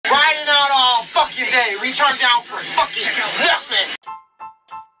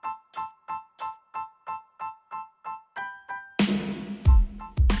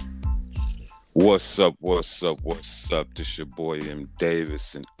What's up? What's up? What's up? This your boy M.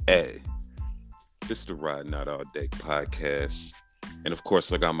 Davis and A. This the Riding Out All Day podcast. And of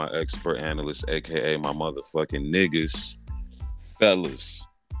course, I got my expert analyst, aka my motherfucking niggas. Fellas,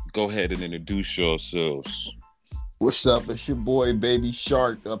 go ahead and introduce yourselves. What's up? It's your boy Baby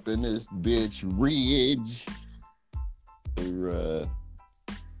Shark up in this bitch Ridge.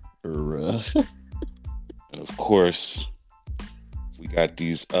 And of course, we got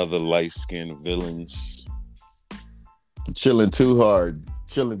these other light-skinned villains. Chilling too hard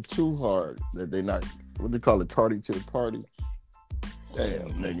that they not, what they call it, tardy to the party.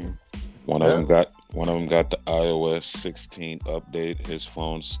 Damn, nigga. One of them got the iOS 16 update. His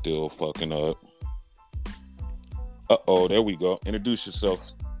phone's still fucking up. There we go. Introduce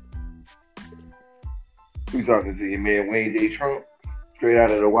yourself. Who's talking to you, man? Wayne J. Trump, straight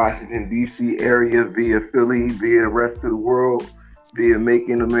out of the Washington, D.C. area, via Philly, via the rest of the world, via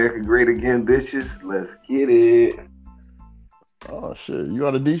Making America Great Again, bitches. Let's get it. Oh, shit. You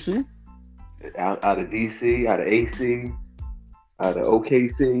out of D.C.? Out of D.C., out of AC, out of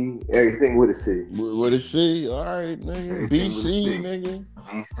OKC, everything with a C. With a C? All right, nigga. B.C., nigga.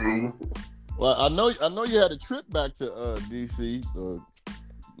 D.C. Well, I know you had a trip back to D.C.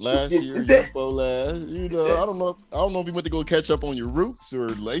 Last year, before last. You know, I don't know if you went to go catch up on your roots or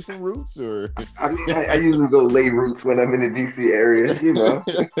lacing roots or. I mean, I usually go lay roots when I'm in the D.C. area. You know,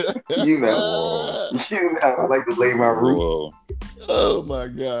 I like to lay my roots. Whoa. Oh my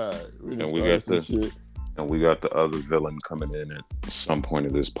God! And we got the other villain coming in at some point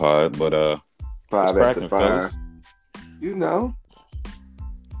of this pod, but Five cracking, after five. fellas? You know.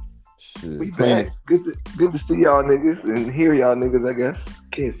 Shit. We back. Good to see y'all niggas and hear y'all niggas, I guess.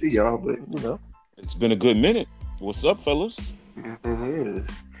 Can't see y'all, but you know. It's been a good minute. What's up, fellas? Yes, it is.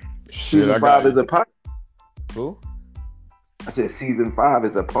 Shit, Season 5 is upon us. Who? I said season 5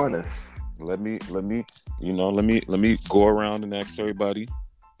 is upon us. Let me go around and ask everybody,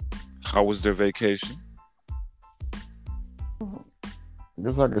 how was their vacation? I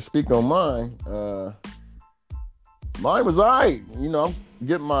guess I can speak on mine. Mine was all right. You know,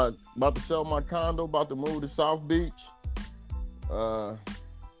 I'm about to sell my condo, about to move to South Beach.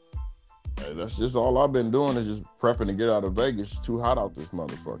 That's just all I've been doing is just prepping to get out of Vegas. It's too hot out this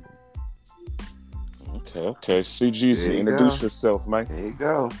motherfucker. Okay. CGZ, introduce yourself, man. There you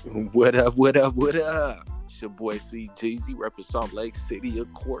go. What up? It's your boy CGZ, repping Salt Lake City,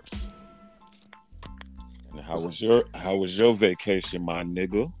 of course. And how was your vacation, my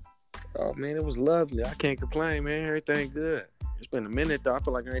nigga? Oh man, it was lovely. I can't complain, man. Everything good. It's been a minute though. I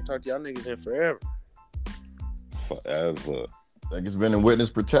feel like I ain't talked to y'all niggas in forever. Forever. Like it's been in witness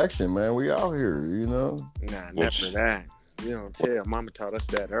protection, man. We out here, you know. Nah, never that. You don't tell. Mama taught us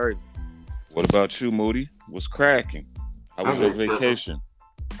that early. What about you, Moody? What's cracking? How was your vacation?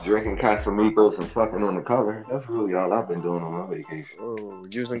 Drinking Casamigos and fucking on the cover. That's really all I've been doing on my vacation. Oh,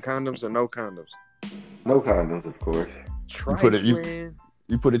 using condoms or no condoms? No condoms, of course.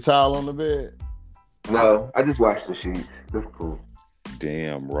 You put a towel on the bed? No, I just washed the sheets. That's cool.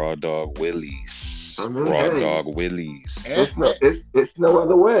 Damn, Raw Dog Willies. Dog Willies. It's no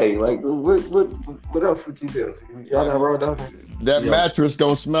other way. Like, what else would you do? Y'all got Raw Dog? That mattress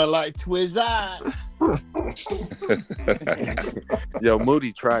gonna smell like Twizzard. Yo,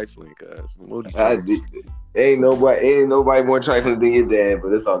 Moody trifling, cuz. Moody. Ain't nobody more trifling than your dad,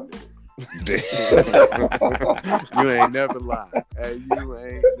 but it's all good. You ain't never lied. Hey, you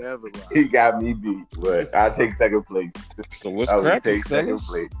ain't never lied. He got me beat, but I'll take second place. So what's cracking,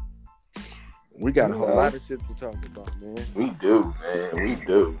 fellas? We got a whole lot of shit to talk about, man. We do, man. We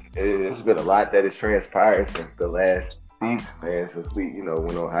do. It's been a lot that has transpired since the last season, man. Since we,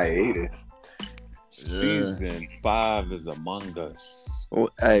 went on hiatus. Season 5 is among us. Well,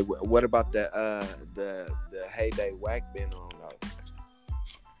 hey, what about the heyday Wack been on?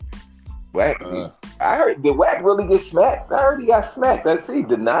 Wack, I heard, did Wack really get smacked? I heard he got smacked. I see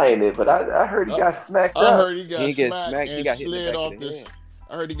denying it, but I heard he got smacked up. I heard he got smacked he got slid off the.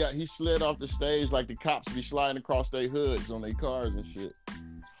 I heard he slid off the stage like the cops be sliding across their hoods on their cars and shit.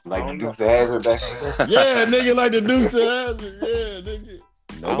 Like the Dukes of Hazzard back then. Yeah, nigga, like the Dukes of Hazzard. Yeah, nigga.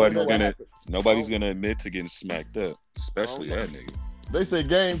 Nobody's gonna admit to getting smacked up, especially that nigga. They say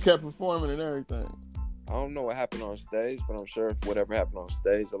Game kept performing and everything. I don't know what happened on stage, but I'm sure if whatever happened on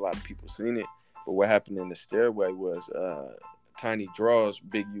stage, a lot of people seen it. But what happened in the stairway was Tiny Draw's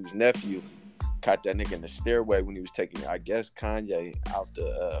Big U's nephew caught that nigga in the stairway when he was taking, I guess, Kanye out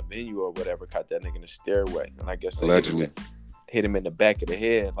the venue or whatever, caught that nigga in the stairway. And I guess allegedly hit him in the back of the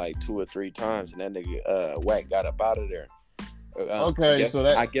head like 2 or 3 times, and that nigga Wack got up out of there. Okay,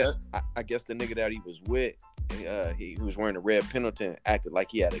 I guess the nigga that he was with he was wearing a red Pendleton, acted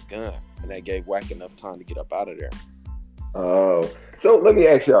like he had a gun, and that gave Wack enough time to get up out of there. Oh, so let me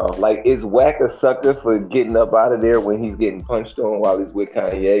ask y'all: like, is Wack a sucker for getting up out of there when he's getting punched on while he's with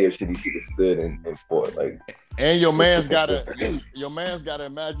Kanye, or should he have stood and fought? Like, And your man's got an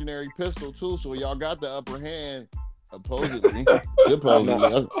imaginary pistol too, so y'all got the upper hand. Supposedly.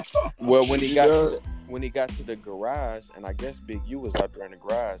 Well, when he got to the garage, and I guess Big U was out there in the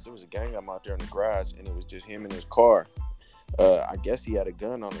garage. There was a gang of them out there in the garage, and it was just him in his car. I guess he had a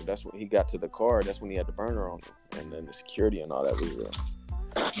gun on him. That's when he got to the car. That's when he had the burner on him, and then the security and all that was real.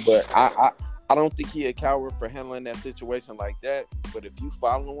 But I don't think he a coward for handling that situation like that. But if you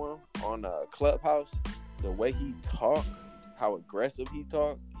follow him on Clubhouse, the way he talk, how aggressive he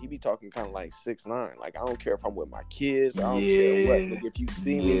talk, he be talking kind of like 6ix9ine. Like, I don't care if I'm with my kids. I don't care what. Like, if you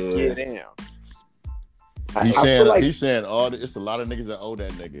see me, get down. He's saying it's a lot of niggas that owe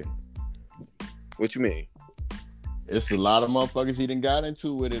that nigga. What you mean? It's a lot of motherfuckers he done got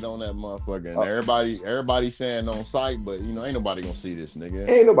into with it on that motherfucker. And everybody saying on site, but ain't nobody gonna see this nigga.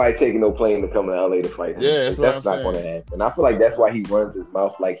 Ain't nobody taking no plane to come to LA to fight him. Yeah, that's not gonna happen. I feel like that's why he runs his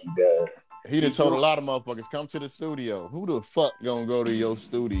mouth like he does. He done told a lot of motherfuckers, come to the studio. Who the fuck gonna go to your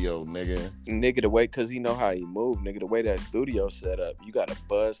studio, nigga? Nigga, the way, cause he know how he move. Nigga, the way that studio set up, you gotta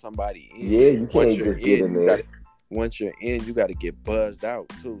buzz somebody in. Yeah, you can't just get in there. Once you're in, you got to get buzzed out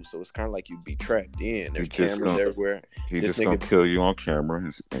too. So it's kind of like you be tracked in. There's cameras everywhere. He just gonna kill you on camera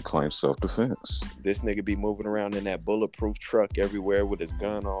and claim self-defense. This nigga be moving around in that bulletproof truck everywhere with his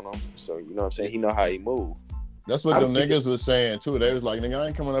gun on him. So you know what I'm saying? He know how he move. That's what them niggas was saying too. They was like, nigga, I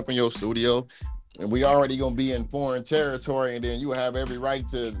ain't coming up in your studio, and we already gonna be in foreign territory, and then you have every right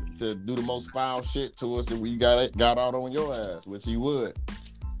to do the most foul shit to us, and we got out on your ass, which he would.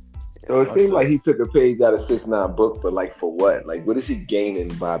 So it seemed like he took a page out of 6ix9ine book, but like for what? Like, what is he gaining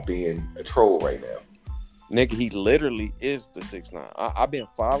by being a troll right now? Nigga, he literally is the 6ix9ine. I've been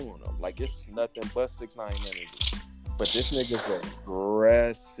following him. Like, it's nothing but 6ix9ine energy. But this nigga's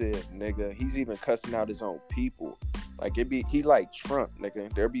aggressive, nigga. He's even cussing out his own people. Like, he like Trump,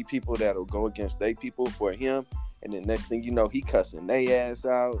 nigga. There be people that'll go against they people for him, and then next thing you know, he cussing they ass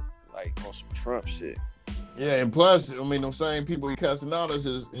out, like on some Trump shit. Yeah, and plus, I mean, them same people he cussing out is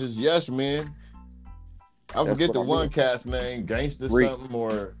his yes men. I forget the one cat's name, Gangsta Reek. Something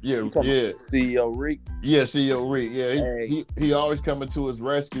or CEO Reek. Yeah, CEO Reek. Yeah, he always coming to his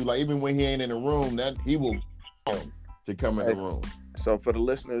rescue. Like even when he ain't in the room, that he will to come in the room. So for the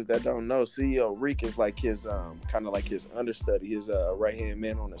listeners that don't know, CEO Reek is like his kind of like his understudy, his right hand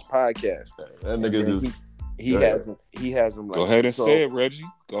man on his podcast. That nigga's he has him. Like, go ahead and say it, Reggie.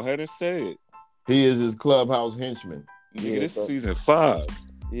 Go ahead and say it. He is his clubhouse henchman. Nigga, this is season 5.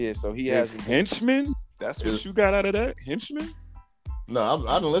 Yeah, so he has his henchman. That's what you got out of that henchman. No,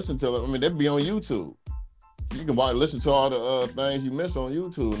 I didn't listen to it. I mean, they'd be on YouTube. You can listen to all the things you miss on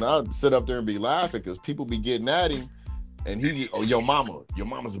YouTube. And I'd sit up there and be laughing because people be getting at him, and he just, your mama's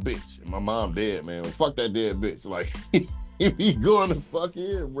a bitch, and my mom dead, man. Well, fuck that dead bitch. Like he going the fuck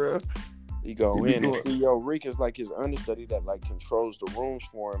in, bro. He go in, and CEO Reek is like his understudy that like controls the rooms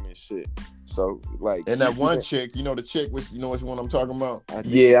for him and shit. So like, and that one chick, the chick, which which one I'm talking about? I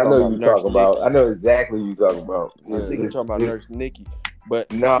know you talking about. I know exactly who you talking about. I think you're talking about Nurse Nikki,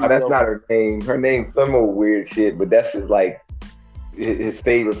 but no, that's not her name. Her name's some old weird shit, but that's just like his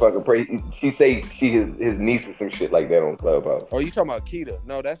favorite fucking person. She say she his niece or some shit like that on Clubhouse. Oh, you talking about Keita?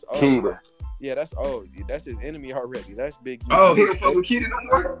 No, that's Keita. Yeah, that's That's his enemy already. That's Big U. Oh, he don't fuck with Keita no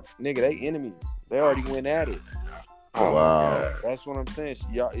more? Nigga, they enemies. They already went at it. Oh, wow. That's what I'm saying.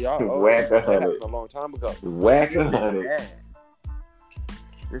 Y'all Whack that happened a long time ago. Whack 100.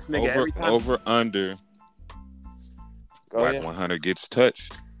 This nigga over under. Whack 100 gets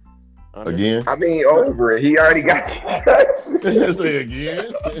touched. Again? I mean, over it. He already got touched. Say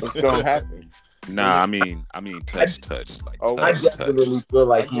again? What's gonna happen? Nah, I mean, touch. Like, I definitely feel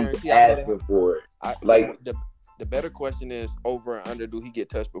like he's asking for it. The better question is, over and under, do he get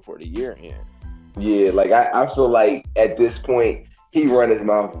touched before the year end? Yeah, like I feel like at this point he run his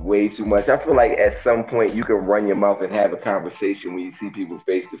mouth way too much. I feel like at some point you can run your mouth and have a conversation when you see people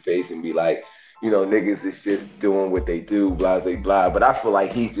face to face and be like, niggas is just doing what they do, blah blah blah. But I feel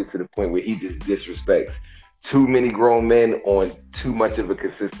like he's just to the point where he just disrespects too many grown men on too much of a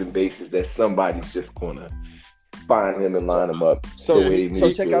consistent basis that somebody's just gonna find him and line him up. So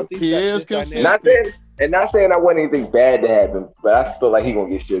check out these. He is consistent. Not saying I want anything bad to happen, but I feel like he gonna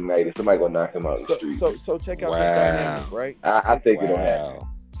get Suge Knight. Somebody gonna knock him out in the street. So check out this dynamic, right? I think it'll happen.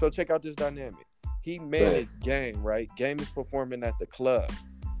 So check out this dynamic. He managed Game, right? Game is performing at the club.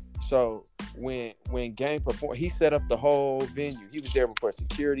 So when Game performed, he set up the whole venue. He was there before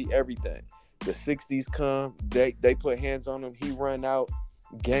security, everything. The 60s come, they put hands on him. He run out.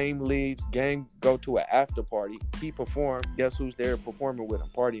 Game leaves. Game go to an after party. He performed. Guess who's there performing with him,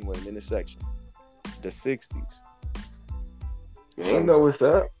 partying with him in the section? The 60s. You know what's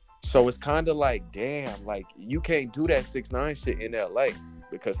up. So it's kind of like, damn, like you can't do that 6ix9ine shit in LA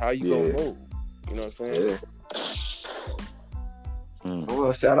because how you gonna move? You know what I'm saying? Yeah.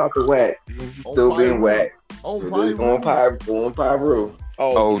 Well, shout out to Wack. Still being Wack. On Pyro.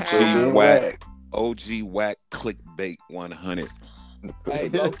 OG Wack. OG Wack clickbait 100. Hey,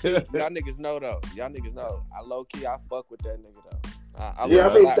 low key, y'all niggas know though. Y'all niggas know. I low key, I fuck with that nigga though. I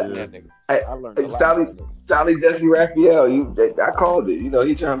learned a lot from that nigga. I learned a lot from that nigga. Sally Jesse Raphael, I called it. You know,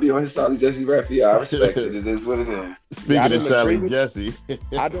 he trying to be on his Sally Jesse Raphael. I respect it. It is what it is. Speaking of Sally Jesse,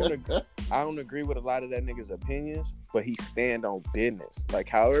 I don't agree with a lot of that nigga's opinions, but he stand on business. Like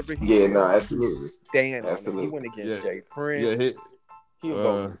however he absolutely stand on it. He went against Jay Prince. Yeah, he'll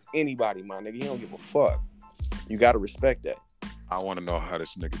go against anybody, my nigga. He don't give a fuck. You gotta respect that. I want to know how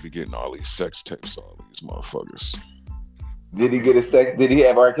this nigga be getting all these sex tapes, all these motherfuckers. Did he get a sex? Did he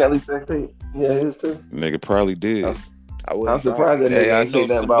have R. Kelly sex tape? Yeah, his too. Nigga probably did. I'm surprised that nigga ain't say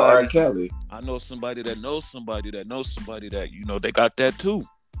nothing about R. Kelly. I know somebody that knows somebody that knows somebody that, they got that too.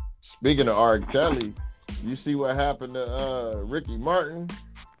 Speaking of R. Kelly, you see what happened to Ricky Martin?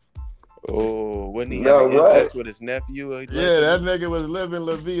 Oh, wasn't he having sex with his nephew? Yeah, that nigga was living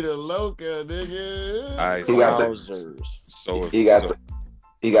La Vida Loca, nigga.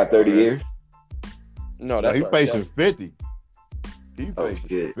 He got 30 years. No, that's he facing 50. He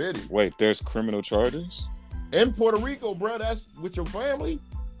facing 50. Wait, there's criminal charges? In Puerto Rico, bro, that's with your family.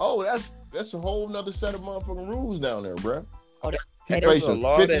 Oh, that's a whole nother set of motherfucking rules down there, bro. Oh, he facing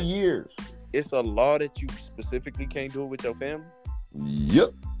 50 years. It's a law that you specifically can't do it with your family? Yep.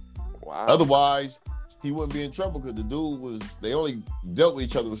 Wow. Otherwise, he wouldn't be in trouble because the dude they only dealt with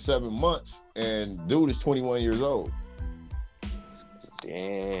each other for 7 months, and dude is 21 years old.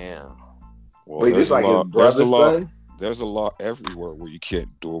 Damn. Well, wait, like his brother's son? There's a law everywhere where you can't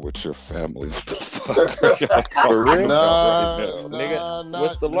do it with your family. What the fuck? For real? Nah, nigga,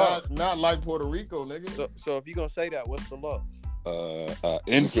 what's the law? Not like Puerto Rico, nigga. So if you're gonna say that, what's the law?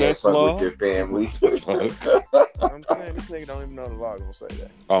 Incest law. With your family. I'm saying this nigga don't even know the law. Gonna say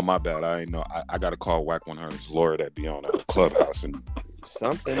that. Oh my bad. I ain't know. I got to call Wack 100's lawyer that be on Clubhouse and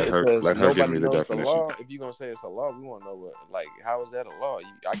something. Let her give me the definition. Law. If you're gonna say it's a law, we want to know what. Like, how is that a law?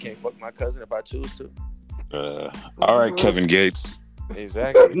 I can't fuck my cousin if I choose to. All right, Kevin Gates.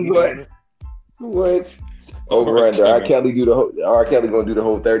 Exactly. What? Over under. R. Kelly gonna do the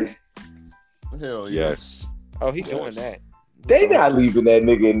whole 30. Hell yeah. Yes. Oh, he's doing that. They not leaving that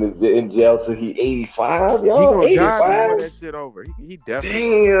nigga in jail till he 85. Yo, he gonna 85. die before that shit over. He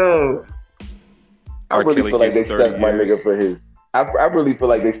definitely. Damn. I really feel like they stuck my nigga for his. I really feel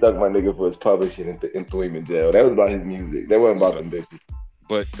like they stuck my nigga for his publishing and threw him in jail. That was about his music. That wasn't about them bitches.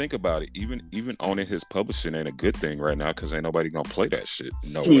 But think about it. Even owning his publishing ain't a good thing right now because ain't nobody gonna play that shit.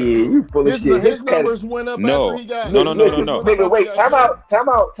 No way. You full of shit. His numbers went up after he got. No. Nigga, wait. Time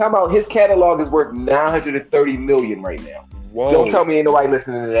out. His catalog is worth $930 million right now. Whoa. Don't tell me ain't nobody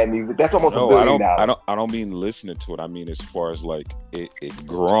listening to that music. That's almost $1 billion. I don't mean listening to it. I mean as far as like it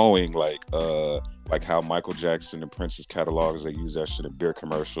growing, like how Michael Jackson and Prince's catalogs, they use that shit in beer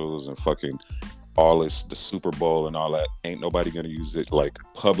commercials and fucking all this, the Super Bowl and all that. Ain't nobody gonna use it like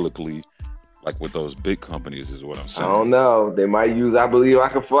publicly, like with those big companies, is what I'm saying. I don't know. They might use I Believe I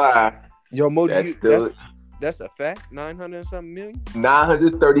Can Fly. Yo, Mo, that's a fact? 900 and something million?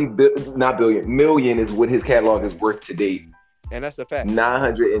 930 not billion. Million is what his catalog is worth to date. And that's a fact.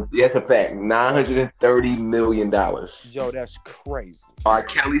 That's a fact. $930 million. Yo, that's crazy. R.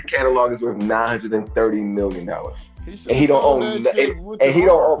 Kelly's catalog is worth $930 million. And he don't own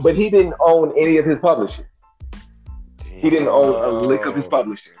but he didn't own any of his publishing. Damn. He didn't own a lick of his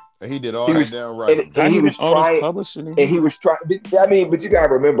publishing. And he did all that down right. And he was trying. I mean, but you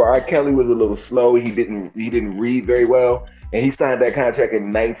gotta remember, R. Kelly was a little slow. He didn't read very well, and he signed that contract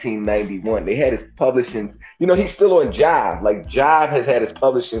in 1991. They had his publishing. You know, he's still on Jive. Like Jive has had his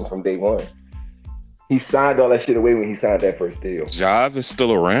publishing from day one. He signed all that shit away when he signed that first deal. Jive is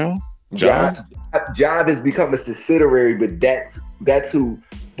still around. Jive has become a subsidiary, but that's who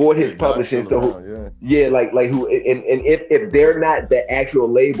bought his publishing. So like who and if they're not the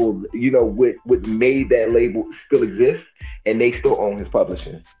actual label, you know, what made that label still exist, and they still own his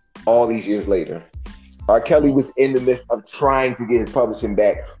publishing all these years later. R. Kelly was in the midst of trying to get his publishing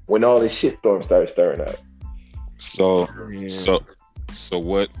back when all this shitstorm started stirring up. So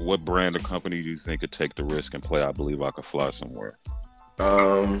what brand or company do you think could take the risk and play I Believe I Could Fly somewhere?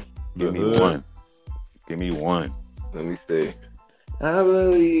 Give me one. Give me one. Let me see. I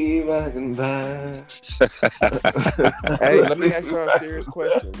believe I can buy. Hey, let me ask y'all a serious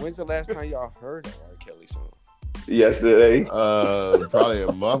question. When's the last time y'all heard an R. Kelly song? Yesterday. Probably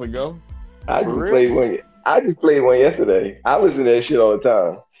a month ago. I just played one yesterday. I listen to that shit all the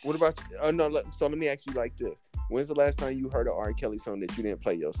time. What about you? Oh no, so let me ask you like this. When's the last time you heard an R. Kelly song that you didn't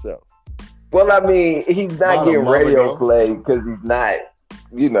play yourself? Well, I mean, he's not About a getting month radio ago. play because he's not,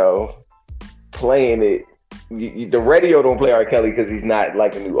 playing it. The radio don't play R. Kelly because he's not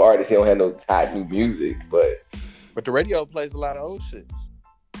like a new artist. He don't have no hot new music. But the radio plays a lot of old shit.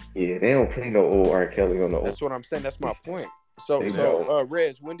 yeah, they don't play no old R. Kelly on the old. That's what I'm saying. That's my point. So, They don't.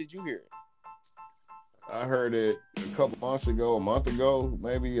 Reg, when did you hear it? I heard it a couple months ago, a month ago,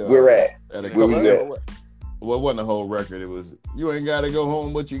 maybe. We're at. At a Where we couple. at? Well, it wasn't a whole record. It was you ain't got to go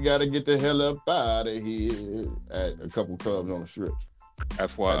home, but you got to get the hell up out of here. At a couple clubs on the strip.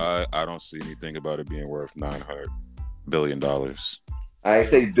 FYI, I don't see anything about it being worth $900 billion. I ain't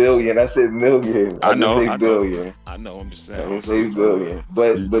say billion. I said million. I know, Didn't say billion. I know. I'm just I saying. didn't say billion.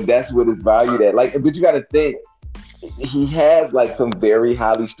 But that's what it's valued at. Like, but you got to think. He has like some very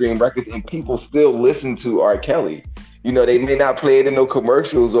highly streamed records, and people still listen to R. Kelly. They may not play it in no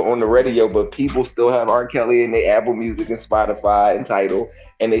commercials or on the radio, but people still have R. Kelly in their Apple Music and Spotify and Tidal,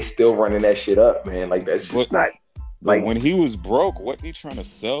 and they still running that shit up, man. Like that's just not. Like when he was broke, wasn't he trying to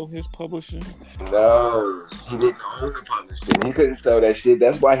sell his publishing? No, he didn't own the publishing. He couldn't sell that shit.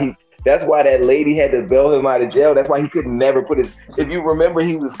 That's why that lady had to bail him out of jail. That's why he could never put his. If you remember,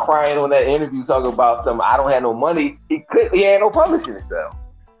 he was crying on that interview talking about some. I don't have no money. He had no publishing stuff.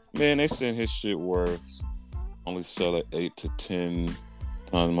 Man, they saying his shit worth only sell at 8 to 10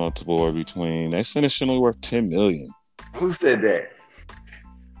 times multiple or between. They saying his shit only worth $10 million. Who said that?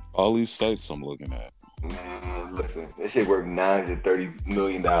 All these sites I'm looking at. Man, listen, that shit worth $930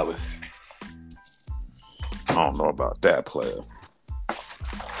 million. I don't know about that, player.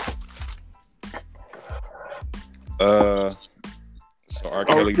 So R.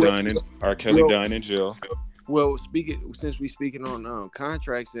 Kelly dying in jail. Well, since we speaking on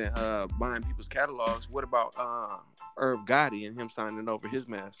contracts and buying people's catalogs, what about Irv Gotti and him signing over his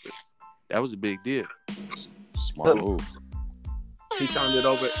master? That was a big deal. Smart move. He signed it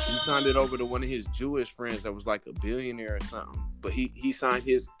over to one of his Jewish friends that was like a billionaire or something. But he signed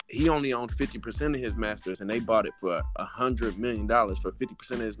he only owned 50% of his masters, and they bought it for $100 million for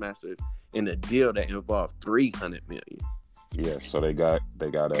 50% of his masters in a deal that involved $300 million. Yeah, so they got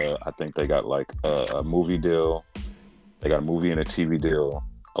I think they got like a movie deal. They got a movie and a TV deal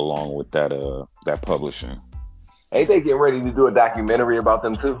along with that publishing. Ain't they getting ready to do a documentary about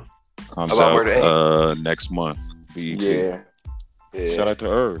them too? Comes about out next month. BET. Yeah. Shout out to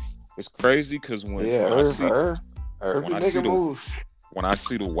Irv. It's crazy because when I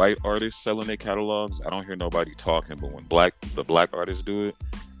see the white artists selling their catalogs, I don't hear nobody talking. But when the black artists do it,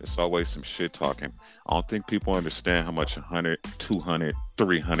 it's always some shit talking. I don't think people understand how much $100, $200,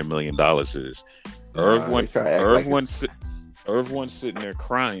 $300 million is. Irv wasn't sitting there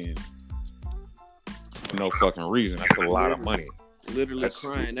crying for no fucking reason. That's a lot of money. Literally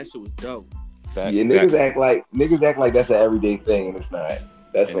crying. That shit was dope. Niggas act like that's an everyday thing, and it's not.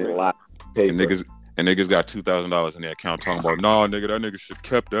 That's a lot of paper. And niggas got $2,000 in their account talking about, nah, nigga, that nigga should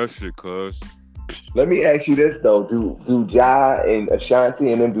kept that shit, cuz. Let me ask you this though: Do Ja and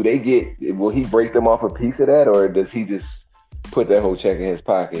Ashanti and them, will he break them off a piece of that, or does he just put that whole check in his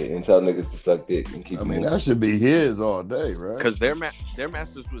pocket and tell niggas to suck dick and keep? I mean, that should be his all day, right? Because their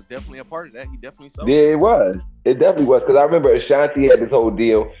masters was definitely a part of that. He definitely sold. Yeah, it was. It definitely was. Because I remember Ashanti had this whole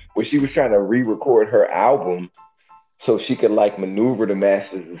deal where she was trying to re-record her album so she could like maneuver the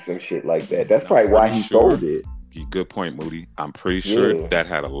masters and some shit like that. That's probably why he sold it. Good point, Moody. I'm pretty sure that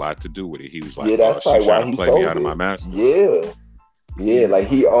had a lot to do with it. He was like, that's she's trying to play me out it. of my masters. Yeah, like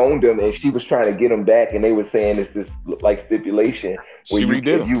he owned them, and she was trying to get them back, and they were saying it's this like stipulation where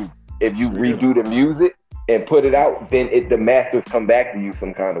if you redo the music and put it out, then the masters come back to you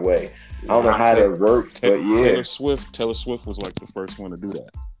some kind of way. I don't know how that works, but yeah. Taylor Swift was like the first one to do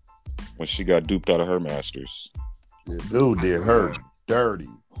that when she got duped out of her masters. Yeah, dude did her dirty.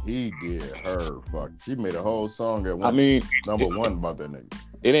 He did her fuck. She made a whole song at number one about that nigga.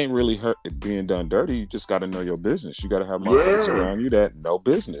 It ain't really her being done dirty. You just got to know your business. You got to have motherfuckers around you that know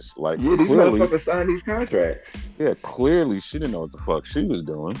business. Like these clearly, motherfuckers signed these contracts. Yeah, clearly she didn't know what the fuck she was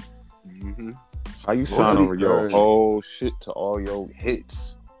doing. Mm-hmm. How you sign over your whole shit to all your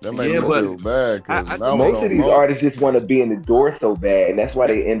hits? That made me feel bad. Most of these artists just want to be in the door so bad, and that's why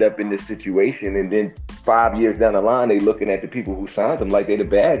they end up in this situation. And then 5 years down the line, they looking at the people who signed them like they the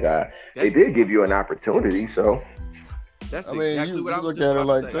bad guy. They did give you an opportunity, so. That's exactly what I was look at it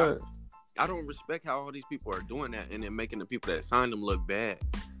like that. I don't respect how all these people are doing that and then making the people that signed them look bad.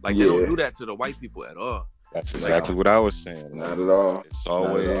 Like they don't do that to the white people at all. That's exactly what I was saying. Not at all. It's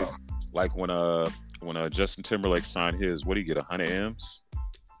always like when Justin Timberlake signed his, what do you get, 100 M's?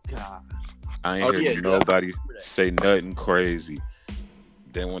 God, I ain't hear nobody say nothing crazy.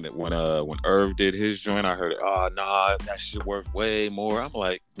 Then when Irv did his joint, I heard, oh nah, that shit worth way more. I'm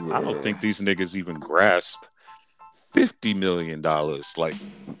like, I don't think these niggas even grasp $50 million. Like,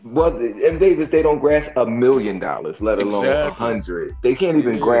 well, and Davis, they don't grasp $1 million, let alone 100. They can't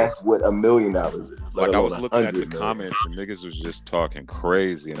even grasp what $1 million is. Like, I was looking at the comments and niggas was just talking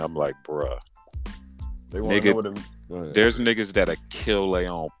crazy, and I'm like, bruh, there's niggas that'll kill their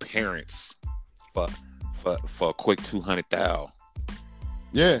own parents for a quick 200,000.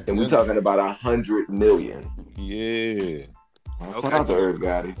 Yeah, and we're talking about 100 million. Yeah. Shout out to Irv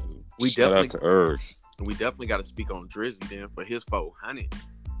Gotti. Shout out to Irv. We definitely got to speak on Drizzy then for his 400.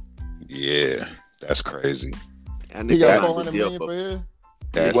 Yeah, that's crazy. He got 400 million for his.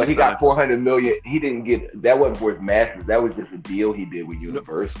 Well, he got 400 million. He didn't get that. Wasn't for his masters. That was just a deal he did with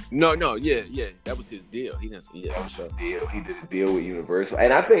Universal. No, yeah, that was his deal. He didn't. Yeah, that was a deal. He did a deal with Universal,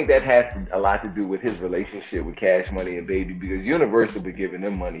 and I think that has a lot to do with his relationship with Cash Money and Baby, because Universal been giving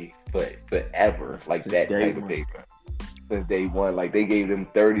them money forever, like that type of paper. Since day one, like they gave them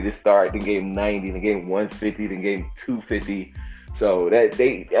 30 to start, then gave them 90, then gave them 150, then gave them 250. So that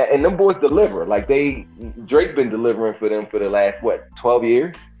and them boys deliver. Like Drake been delivering for them for the last 12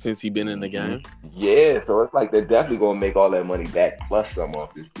 years since he been in the game. Yeah, so it's like they're definitely gonna make all that money back plus some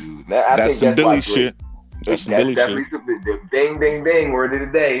off this dude. Now, that's some Billy shit. That's some Billy shit. Ding, ding, ding. Word of the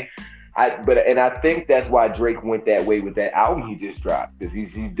day. I think that's why Drake went that way with that album he just dropped, because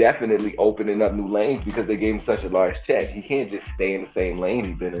he's definitely opening up new lanes because they gave him such a large check. He can't just stay in the same lane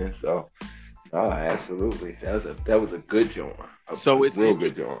he's been in. So, absolutely, that was a good joint. So it's real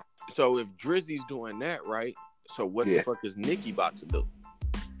good joint. So if Drizzy's doing that, right? So what the fuck is Nicki about to do?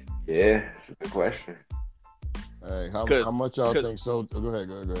 Yeah, that's a good question. Hey, how much y'all think? So go ahead.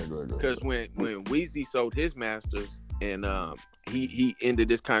 Because when Weezy sold his masters and he ended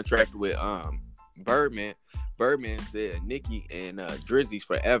this contract with Birdman said Nicki and Drizzy's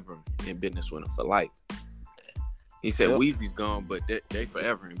forever in business with him for life. He said Weezy's gone, but they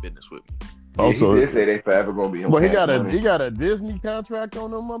forever in business with me. Also, he did say they forever gonna be. Well, he got a Disney contract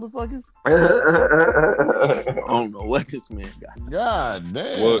on them motherfuckers. I don't know what this man got. God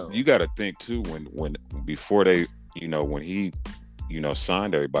damn. Well, you got to think too when before they, when he,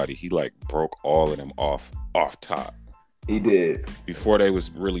 signed everybody, he like broke all of them off top. He did before they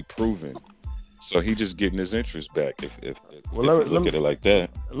was really proven. So he just getting his interest back. If you look at it like that.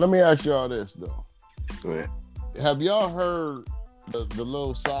 Let me ask y'all this though. Go ahead. Have y'all heard the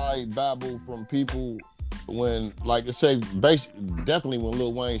little side babble from people when, like, to say, definitely when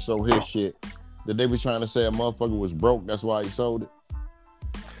Lil Wayne sold his shit, that they was trying to say a motherfucker was broke, that's why he sold it?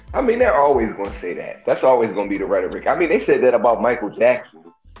 I mean, they're always going to say that. That's always going to be the rhetoric. I mean, they said that about Michael Jackson,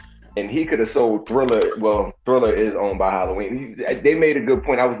 and he could have sold Thriller. Well, Thriller is owned by Halloween. They made a good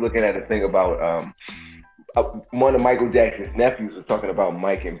point. I was looking at a thing about one of Michael Jackson's nephews was talking about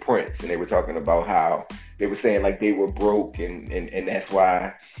Mike and Prince, and they were talking about how they were saying like they were broke and that's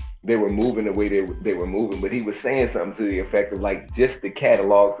why they were moving the way they were moving. But he was saying something to the effect of like just the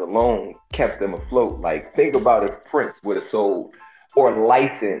catalogs alone kept them afloat. Like think about if Prince would have sold or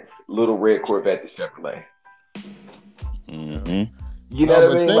licensed Little Red Corvette to Chevrolet. Mm-hmm. You know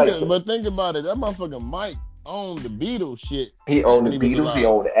what I mean? But think about it. That motherfucking Mike owned the Beatles shit. He owned the Beatles. He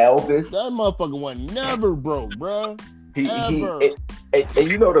owned Elvis. That motherfucker was never broke, bro. And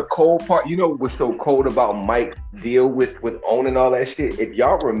you know the cold part. You know what was so cold about Mike's deal with owning all that shit? If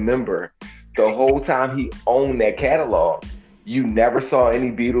y'all remember, the whole time he owned that catalog, you never saw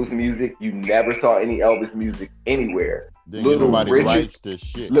any Beatles music. You never saw any Elvis music anywhere. Little writes this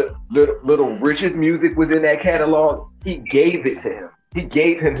shit. Little Richard's music was in that catalog. He gave it to him. He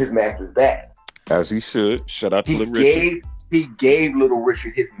gave him his masters back. As he should. Shout out to Little Richard. He gave Little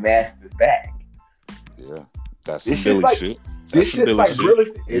Richard his masters back. Yeah, that's some Billy shit. This shit is like real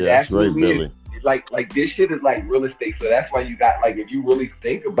estate. Yeah, that's right, Billy. Like this shit is like real estate. So that's why you got like, if you really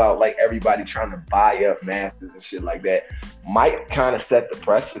think about like everybody trying to buy up masters and shit like that, Mike kind of set the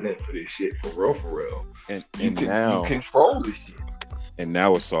precedent for this shit for real. And now you control this shit. And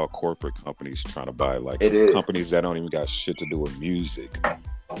now it's all corporate companies trying to buy like companies that don't even got shit to do with music.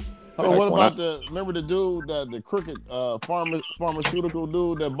 Oh, what about remember the dude, the cricket pharmaceutical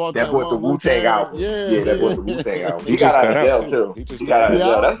dude that bought the Wu-Tang album? Yeah, that bought the Wu-Tang album. He got out of jail too. He got out of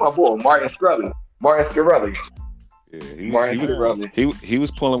jail. That's my boy, Martin Scully. Yeah, he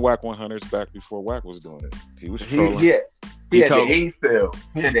was pulling Whack 100s back before Whack was doing it. He was trolling. He had told- the ace pill.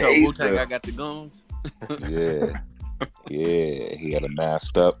 He had He the told ace Wu-Tang pill. I got the guns. Yeah. Yeah. He had a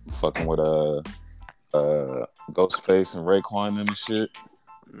masked up, fucking with Ghostface and Raekwon and shit.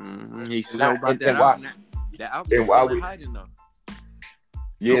 He sure about that and why- album. That album and is why still we- hiding though.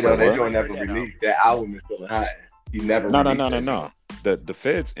 Yeah, You no, said they what? don't never release that album. Is still hot. He never. No. released it. The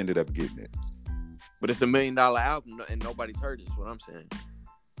feds ended up getting it. But it's $1 million album and nobody's heard it. Is what I'm saying.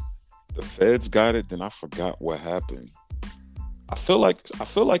 The feds got it, then I forgot what happened. I feel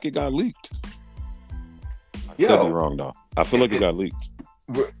like it got leaked. I could Yo. be wrong though. I feel like it got leaked.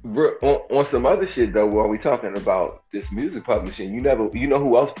 We're on some other shit though. While we talking about this music publishing, you know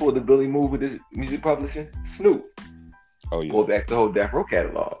who else pulled the Billy move with this music publishing? Snoop. Oh yeah. Pulled back the whole Death Row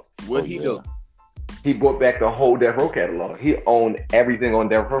catalog. What Oh, he yeah. do? He brought back the whole Death Row catalog. He owned everything on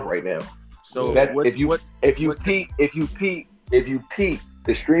Death Row right now. So That- what's if you- what's If you What's- peek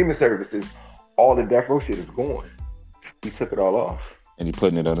the streaming services, all the Death Row shit is gone. He took it all off. And he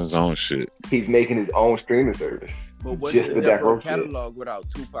putting it on his own shit. He's making his own streaming service. but what's just the the Death Death Row Row shit. catalog without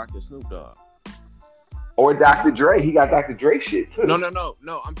Tupac and Snoop Dogg? Or Dr. Dre. He got Dr. Dre shit too. No.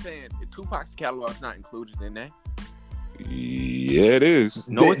 I'm saying Tupac's catalog's not included in that. Yeah, it is.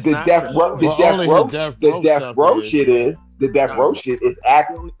 No, the, it's the not. Death Row, the Well, Death only Row, the Death the Row Death stuff Row is. shit is the Death Row shit is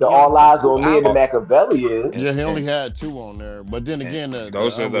after the Yeah, All Eyes on two Me and the albums. Machiavelli is. Yeah, he only had 2 on there. But then again,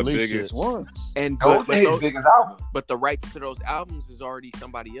 Those the are the unreleased biggest shits. ones. And Those but, are his those, biggest albums. but the rights to those albums is already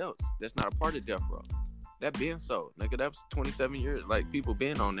somebody else. That's not a part of Death Row. That been so, nigga. That was 27 years. Like people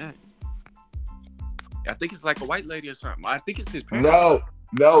been on that. I think it's like a white lady or something. I think it's his parents.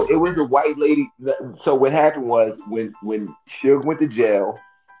 No, it was a white lady. So what happened was when Suge went to jail,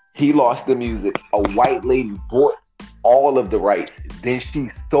 he lost the music. A white lady bought all of the rights. Then she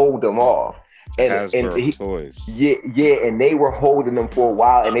sold them off. Hasbro toys. Yeah, and they were holding them for a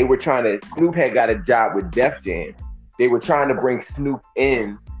while, and they were trying to. Snoop had got a job with Def Jam. They were trying to bring Snoop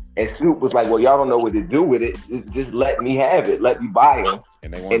in, and Snoop was like, "Well, y'all don't know what to do with it. Just let me have it. Let me buy them."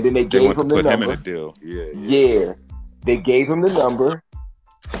 And they And then they gave wanted to him the put him in number. a deal. Yeah. Yeah, they gave him the number.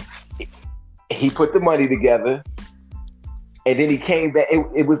 He put the money together, and then he came back.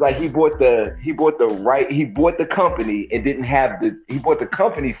 It was like he bought the company and didn't have he bought the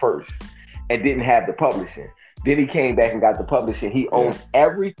company first and didn't have the publishing. Then he came back and got the publishing. He owns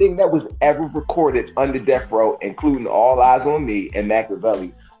everything that was ever recorded under Death Row, including All Eyes on Me and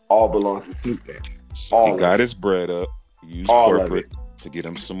Machiavelli. All belongs to Snoop now. So All he of got it. his bread up, used All of corporate to get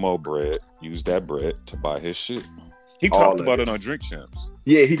him some more bread, used that bread to buy his shit. He All talked of about it. it on Drink Champs.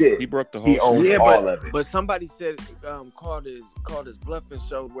 Yeah, he did. He broke the whole He owns shit. Yeah, all of it. But somebody said called his bluff and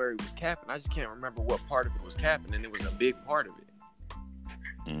showed where he was capping. I just can't remember what part of it was capping, and it was a big part of it.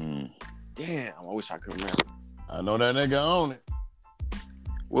 Damn, I wish I could remember. I know that nigga own it.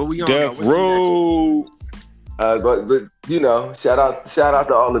 What we on? Death What's the next Row. But you know, shout out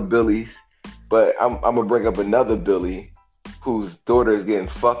to all the Billies. But I'm gonna bring up another Billy whose daughter is getting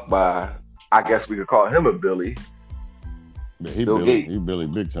fucked by. I guess we could call him a Billy. Yeah, he Bill Billy. Gates. He Billy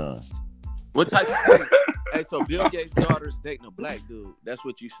big time. What type? Hey, so Bill Gates' daughter's dating a black dude. That's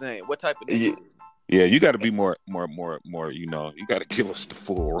what you saying. What type of nigga? Yeah. is Yeah, you got to be more. You know, you got to give us the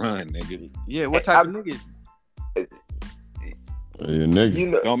full run, nigga. he? Yeah, what type of nigga is he? Yeah, nigga. You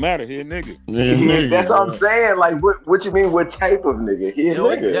know, Don't matter, he a nigga. Yeah, nigga, that's what I'm bro. saying. Like, what you mean? What type of nigga? He a Yo,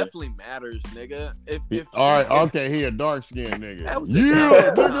 it nigga. definitely matters, nigga. If All right, okay, he a dark skinned nigga. That was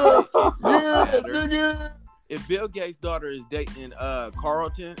Yeah, the- nigga. It Yeah, matters. nigga. If Bill Gates' daughter is dating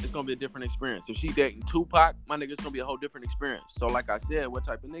Carlton, it's gonna be a different experience. If she dating Tupac, my nigga, it's gonna be a whole different experience. So, like I said, what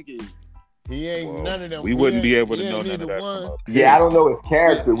type of nigga is He ain't Well, none of them. we He wouldn't be ain't- able to he know ain't none of neither that one. from up. Yeah, I don't know his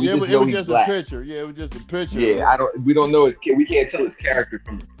character. We Yeah, just but it know was he's just black. a picture. Yeah, it was just a picture. Yeah, we don't know his. We can't tell his character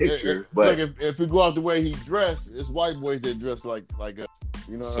from the picture. But Look, if we go off the way he dressed, it's white boys that dress like us.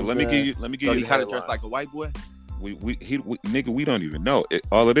 You know. So what let I'm me saying? give you. Let me give so you. he the kind of headline. dressed like a white boy? Nigga, we don't even know.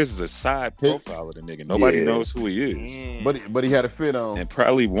 All of this is a side profile of the nigga. Nobody Yeah. knows who he is, But he had a fit on. and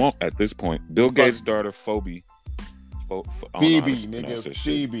probably won't at this point. Bill Gates' daughter, Phoebe. I don't know how to Phoebe, pronounce nigga, this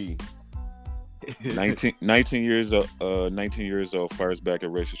shit. Phoebe. 19 years old, fires back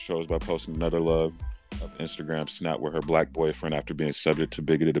at racist trolls by posting another love of Instagram snap with her black boyfriend after being subject to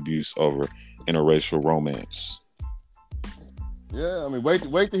bigoted abuse over interracial romance. Yeah, I mean, wait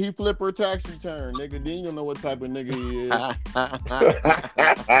till he flip her tax return, nigga. Then you'll know what type of nigga he is.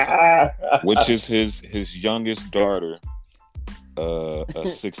 Which is his youngest daughter,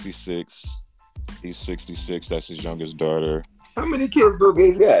 66. He's 66. That's his youngest daughter. how many kids Bill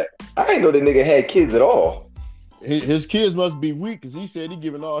Gates got? I didn't know the nigga had kids at all. His kids must be weak because he said he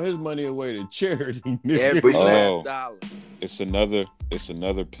giving all his money away to charity. Nigga. Every Oh. last dollar. It's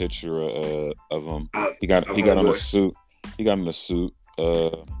another picture of him. He got on a suit. He got in a suit.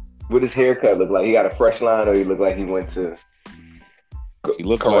 What his haircut look like? He got a fresh line, or he look like he went to He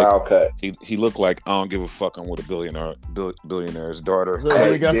looked corral like cut? he looked like I don't give a fuck. I'm with a billionaire's daughter. Look,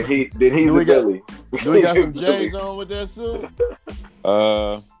 Hey, got did some- he do the we got- Billy? Do we got some J's on with that suit?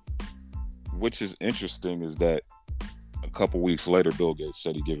 Which is interesting is that a couple weeks later, Bill Gates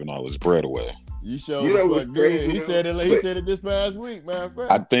said he giving all his bread away. You showed You know the what's fuck crazy, good. He though? said it. He said it this past week, man.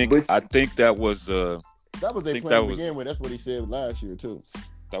 I think that was that was their think plan that to was- begin with. That's what he said last year too.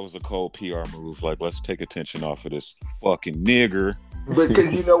 a cold PR move. Like, let's take attention off of this fucking nigger.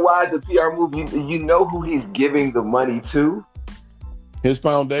 Because you know why the PR move? You know who he's giving the money to? His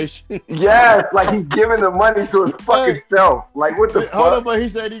foundation. Yes, like he's giving the money to his fucking self. Like what the Hold on, fuck? but he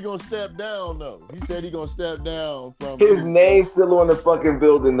said he gonna step down though. He said he gonna step down from His name's still on the fucking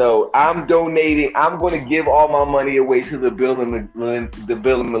building though. I'm donating. I'm going to give all my money away to the Bill and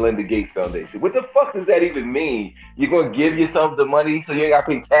Melinda Gates Foundation. What the fuck does that even mean? You're going to give yourself the money so you ain't got to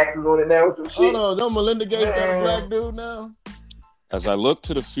pay taxes on it now or some shit? Hold on, don't Melinda Gates got a black dude now? As I look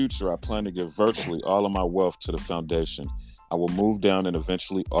to the future, I plan to give virtually all of my wealth to the foundation. I will move down and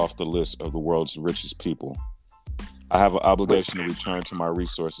eventually off the list of the world's richest people. I have an obligation to return to my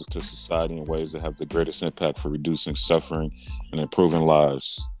resources to society in ways that have the greatest impact for reducing suffering and improving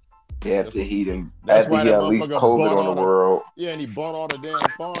lives. Yeah, after he That's why that unleashed motherfucker COVID bought on all the the- world. Yeah, and he bought all the damn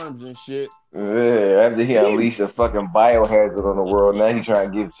farms and shit. Yeah, after he unleashed a fucking biohazard on the world, now he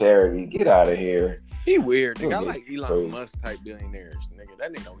trying to give charity. Get out of here. He weird, nigga. I Okay, like Elon crazy. Musk type billionaires, nigga.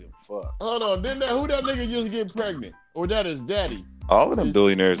 That nigga don't give a fuck. Hold on, who that nigga just get pregnant? Or that his daddy? All of them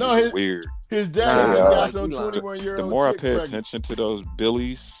billionaires No, is his- weird. His Nah, daddy yeah, just got like some Elon. 21-year-old The more I chick pay pregnant. attention to those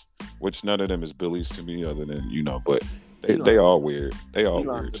billies, which none of them is billies to me, other than but Elon. they all weird. They all weird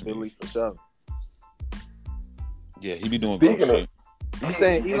Elon's to a me. Billy for sure. Yeah, he be doing Speaking good of- shit. You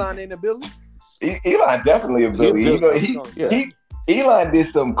saying Elon ain't a Billy? Elon definitely a Billy. Bill- You know, yeah. Elon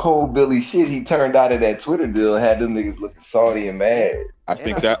did some cold Billy shit. He turned out of that Twitter deal, had them niggas looking salty and mad. I And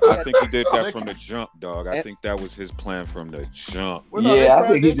think I that think I think he did that from the jump, dog. I And- think that was his plan from the jump. Well, no, Yeah, they I tried-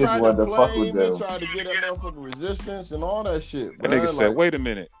 think he they just tried wanted to fuck play with him, they them. tried to get that motherfucking resistance and all that shit. That bruh. nigga said, Like, "Wait a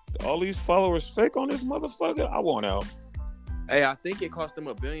minute, all these followers fake on this motherfucker. I want out." Hey, I think it cost them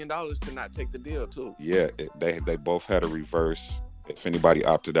 $1 billion to not take the deal too. Yeah, they both had a reverse. If anybody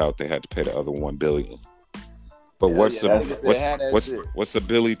opted out, they had to pay the other $1 billion. But Yeah, what's yeah, a nigga said had that shit. what's a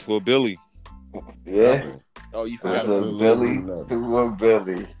Billy to a Billy? Yeah. Oh, you What's forgot a Absolutely Billy not. to a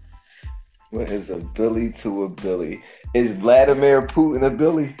Billy? What is a Billy to a Billy? Is Vladimir Putin a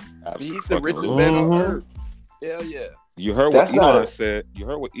Billy? he's the richest Absolutely. man on Mhm. earth. Hell yeah. You heard what That's not Elon a- said. You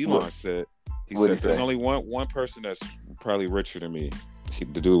heard what Elon said. He What'd said, he "There's say? only one person that's probably richer than me."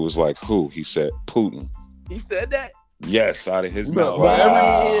 The dude was like, "Who?" He said, "Putin." He said that. Yes, out of his But- mouth.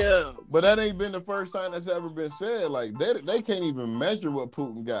 but Yeah. But that ain't been the first time that's ever been said. Like they can't even measure what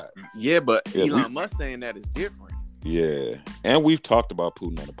Putin got. Yeah, but Yeah, Elon Musk saying that is different. Yeah, and we've talked about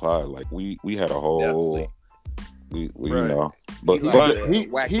Putin on the pod. Like we had a whole, Definitely. we Right. you know, but He like but the he-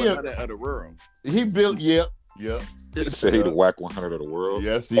 whack he- 100 of the world. He built. Yep. he said he the whack 100 of the world.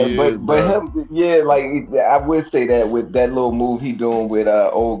 Yes, he Hey, is. but bruh. him, yeah, like I would say that with that little move he doing with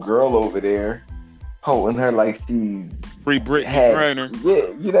old girl over there, holding her like she Free Britney had, Griner.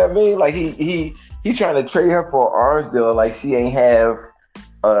 yeah, you know what I mean? Like he trying to trade her for an orange deal, like she ain't have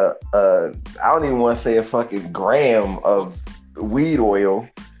I don't even want to say a fucking gram of weed oil.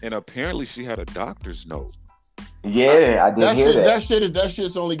 And apparently she had a doctor's note. Yeah, I did That hear shit, that. that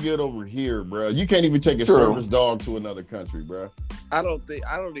shit's only good over here, bro. You can't even take a True. service dog to another country, bro. I don't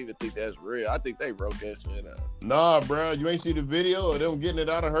even think that's real. I think they wrote that shit up. Nah, bro. You ain't see the video of them getting it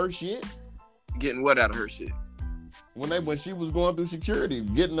out of her shit Getting what out of her shit? when she was going through security,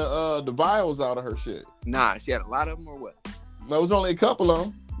 getting the vials out of her shit. Nah, she had a lot of them or what? No, it was only a couple of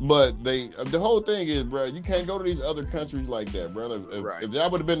them. But the whole thing is, bro, you can't go to these other countries like that, bro. Right. If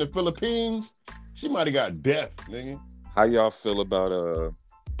that would have been the Philippines, she might have got death, nigga. How y'all feel about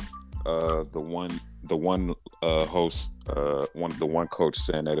the one host the one coach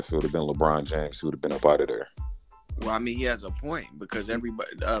saying that if it would have been LeBron James, he would have been up out of there? Well, I mean, he has a point because everybody.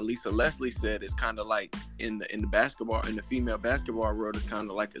 Lisa Leslie said it's kind of like in the female basketball world, it's kind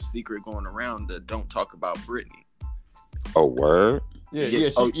of like a secret going around that don't talk about Britney. Oh, word.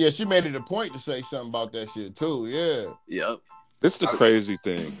 Yeah, she made it a point to say something about that shit too. Yeah. Yep. This is the crazy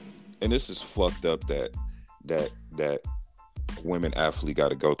thing, and this is fucked up that women athlete got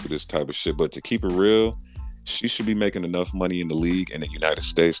to go through this type of shit. But to keep it real, she should be making enough money in the league in the United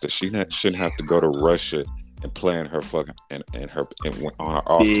States that she shouldn't have to go to Russia and playing her fucking and on her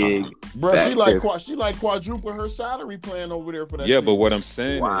off Big. time. Bro, That she like quadruple her salary playing over there for that. Yeah, shit. but what I'm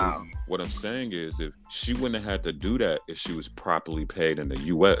saying Wow. is if she wouldn't have had to do that if she was properly paid in the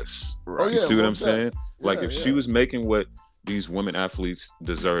US. Oh, You yeah, see what I'm most saying? Like Yeah, if she was making what these women athletes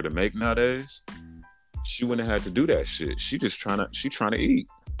deserve to make nowadays, she wouldn't have had to do that shit. She trying to eat.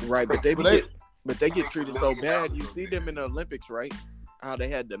 Right, but they But get treated so bad. You see them in the Olympics, right? How they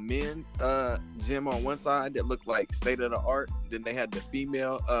had the men gym on one side that looked like state of the art. Then they had the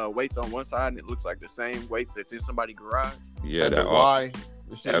female weights on one side, and it looks like the same weights that's in somebody's garage. Yeah, At that the all, Y.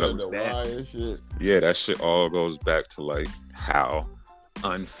 The shit that at was the bad. Y and shit. yeah, that shit all goes back to like how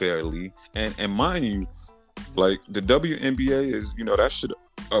unfairly and mind you, like the WNBA is, that shit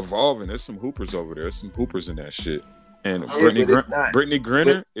evolving. There's some hoopers over there. There's some hoopers in that shit. And Yeah, Brittany but it's not.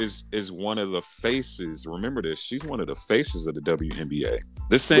 Griner is one of the faces. Remember this. She's one of the faces of the WNBA.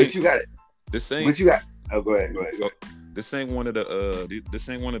 This But ain't you got. this ain't But you got. Oh, go ahead. this ain't one of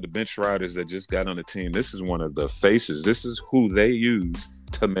the bench riders that just got on the team. This is one of the faces. This is who they use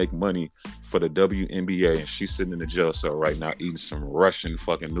to make money for the WNBA. And she's sitting in the jail cell right now eating some Russian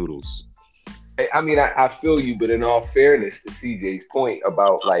fucking noodles. I mean, I feel you, but in all fairness, to CJ's point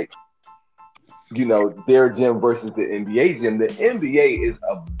about like, their gym versus the NBA gym, the NBA is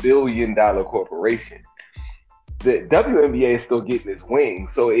a $1 billion corporation. The WNBA is still getting its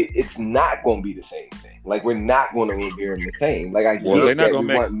wings, so it's not going to be the same thing. Like, we're not going to revere them the same. Like, I Well, get they're not that gonna we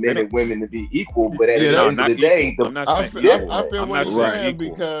make- want men they and women to be equal, but at Yeah, the no, end not of the day, equal. I'm not I saying feel, equal. I feel I'm what not he's saying saying equal.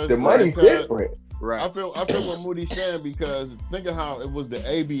 because the money's because different. Right. I feel what Moody's saying because think of how it was the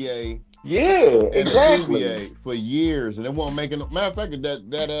ABA Yeah, and exactly. the CBA for years, and it won't make it. Matter of fact,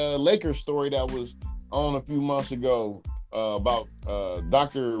 that Lakers story that was on a few months ago about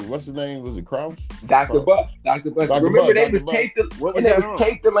Dr. What's his name? Was it Krause? Dr. Bucks. Dr. Remember, Bucks, they Dr. was Bucks. taped. What And was it that was on?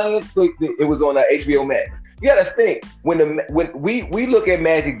 taped the land. It was on HBO Max. You gotta think when we look at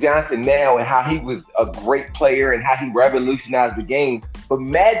Magic Johnson now and how he was a great player and how he revolutionized the game, but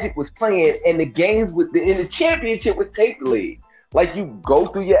Magic was playing and the games in the championship was tape league. Like you go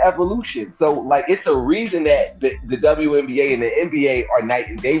through your evolution. So like it's a reason that the WNBA and the NBA are night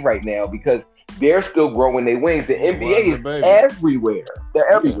and day right now because they're still growing their wings. The NBA is baby. everywhere.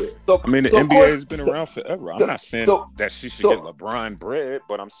 They're everywhere. So I mean, the so of NBA course- has been around forever. I'm so- not saying so- that she should so- get LeBron bread,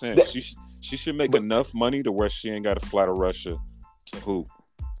 but I'm saying That- she should make but- enough money to where she ain't got to fly to Russia to hoop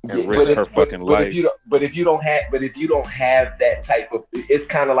and Yeah, risk but her if- fucking but life. If you don't have that type of, it's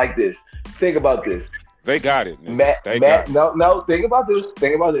kind of like this. Think about this. They got it. Nigga. They got it. No. Think about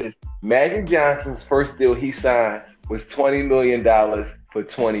this. Magic Johnson's first deal he signed was $20 million for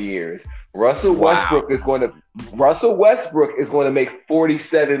 20 years. Russell Westbrook is going to make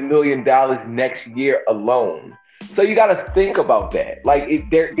 $47 million next year alone. So you got to think about that. Like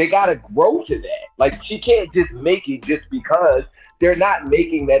they got to grow to that. Like she can't just make it just because they're not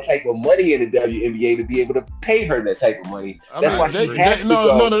making that type of money in the WNBA to be able to pay her that type of money. That's why she has to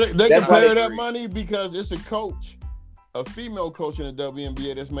go. They That's can why pay her they- that money because it's a coach, a female coach in the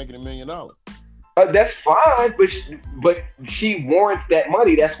WNBA that's making $1 million. That's fine, but she warrants that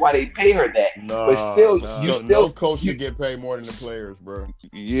money. That's why they pay her that. But still, no coach should get paid more than the players, bro.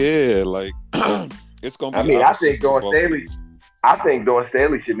 Yeah, like it's gonna be. I mean, I opposites think to Dawn both of Staley. these. I think Dawn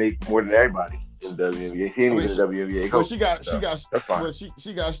Staley should make more than everybody in the WNBA. She ain't even a WNBA But coach. she got That's fine. well,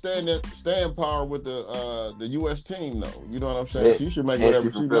 she got stand power with the US team though. You know what I'm saying? Yeah. She should make And whatever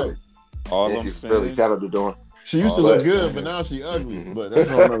she's she from Philly. makes. All Yeah, I'm she's Philly. saying Shout out to Dawn. She used to All look I'm good, saying but is- now she ugly. Mhm. But that's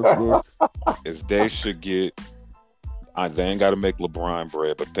all I'm saying. is they should get. They ain't got to make LeBron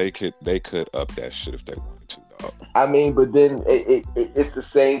bread, but they could up that shit if they wanted to, dog. I mean, but then it's the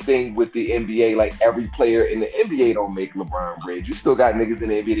same thing with the NBA. Like every player in the NBA don't make LeBron bread. You still got niggas in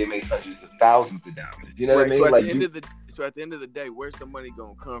the NBA that make hundreds of thousands of dollars. You know what I mean? So at Like the end of the day, where's the money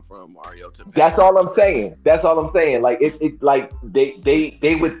gonna come from, Mario? To pay that's all I'm saying. Like it like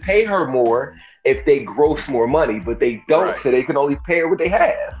they would pay her more if they gross more money, but they don't, Right. so they can only pay her what they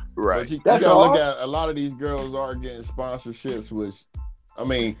have. right. But you That's gotta all. look at a lot of these girls are getting sponsorships, which I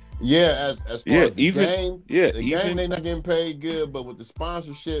mean, as far Yeah, as the even- game, Yeah, the even game they not getting paid good, but with the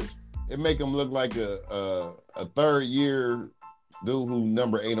sponsorships, it make them look like a third year dude who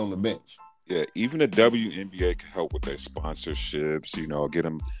number 8 on the bench. yeah, even the WNBA can help with their sponsorships.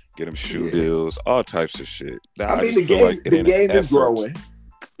 Get them shoe Yeah. deals, all types of shit. I mean, just feel like it the ain't an game is effort. growing.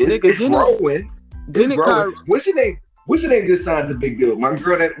 Nigga, It's didn't- growing. Didn't It's growing. Kyrie? What's your name? What's your name? Just signed the big deal. What's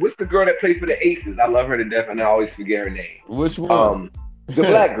the girl that plays for the Aces? I love her to death, and I always forget her name. Which one? The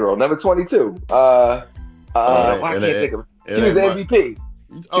black girl, number 22. I and can't think of her. It She was ain't the my- MVP.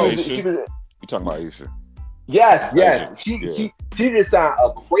 Oh, Aisha? She was. You talking about Aisha? Yes. Yeah. She just signed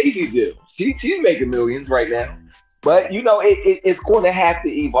a crazy deal. she's making millions right now. But you know, it's going to have to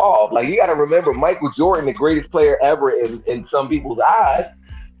evolve. Like you got to remember, Michael Jordan, the greatest player ever in some people's eyes,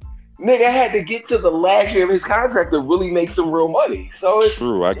 nigga had to get to the last year of his contract to really make some real money. So it's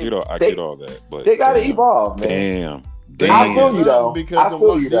true. I get all that, but they got to evolve, man. Damn. I feel you though.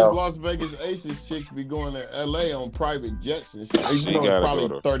 Because these Las Vegas Aces chicks be going to LA on private jets and shit. She gotta probably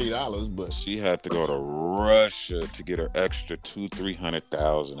go to $30, but she had to go to Russia to get her extra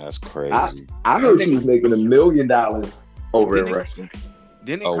 $200,000-300,000. That's crazy. I heard she was making $1 million over in Russia.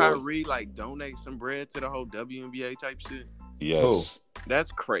 Didn't Kyrie like donate some bread to the whole WNBA type shit? Yes,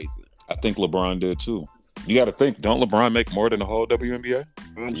 that's crazy. I think LeBron did too. You got to think, don't LeBron make more than the whole WNBA?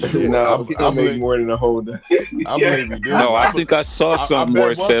 No, he don't make more than the whole WNBA. I believe he did. No, I think I saw something where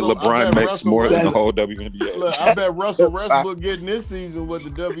it said LeBron makes more than the whole WNBA. Look, I bet Russell Westbrook getting this season what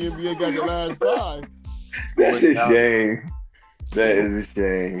the WNBA got the last 5. That's a shame. That is a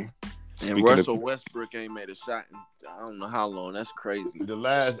shame. And Russell Westbrook ain't made a shot in I don't know how long. That's crazy. The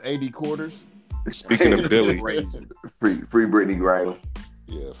last 80 quarters. Speaking of Billy, free Brittany Griner.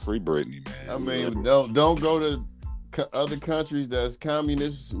 Yeah, free Britney, man. I mean, don't go to other countries that's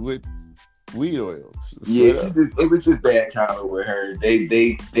communists with weed oils. Yeah, it was just bad timing with her.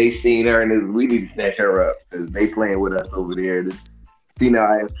 They seen her and we need to snatch her up because they playing with us over there. See now,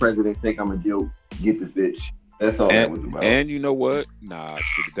 I as president think I'm a joke. Get this bitch. That's all that was about. And you know what? Nah,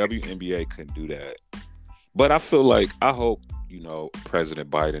 the WNBA couldn't do that. But I hope President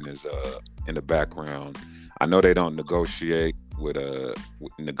Biden is in the background. I know they don't negotiate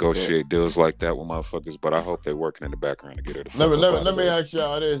deals like that with motherfuckers, but I hope they're working in the background to get her to let me ask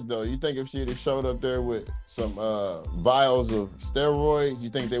y'all this though. You think if she had showed up there with some vials of steroids, you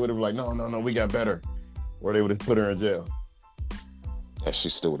think they would have like, no, we got better, or they would have put her in jail? Yeah, she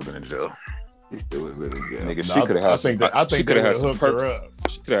still would have been in jail. Nigga, she could have had I think they would have hooked her up.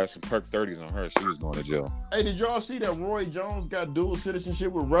 She could have some perk 30s on her. She was going to jail. Hey, did y'all see that Roy Jones got dual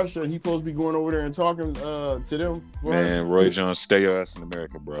citizenship with Russia and he supposed to be going over there and talking to them? Man, Roy Jones, stay your ass in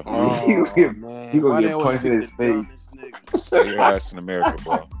America, bro. Man. He gonna get punched in his face. Stay your ass in America,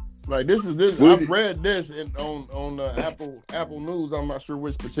 bro. Like this. I've read this on Apple News. I'm not sure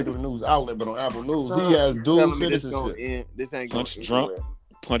which particular news outlet, but on Apple News, he has dual citizenship. This ain't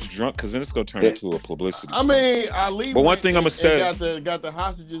punch drunk, because then it's gonna turn into a publicity. I mean, Ali. But one thing I'm gonna say, got the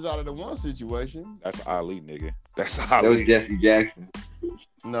hostages out of the one situation. That's Ali, nigga. That's Ali. That was Jesse Jackson.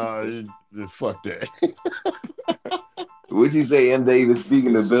 No, fuck that. What'd you say, M. Davis?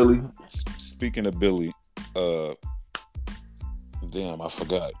 Speaking of Billy. Speaking of Billy, damn, I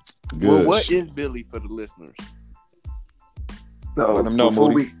forgot. Well, what is Billy for the listeners? So let them know,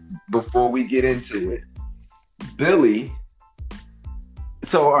 before we get into it, Billy.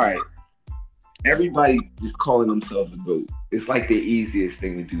 So, all right, everybody just calling themselves a GOAT. It's like the easiest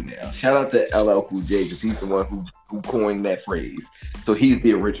thing to do now. Shout out to LL Cool J because he's the one who coined that phrase. So he's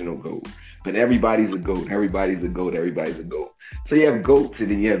the original GOAT. But everybody's a GOAT. Everybody's a GOAT. Everybody's a GOAT. So you have GOATs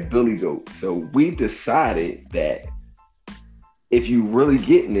and then you have Billy GOAT. So we decided that if you really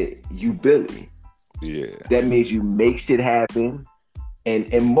getting it, you Billy. Yeah. That means you make shit happen. And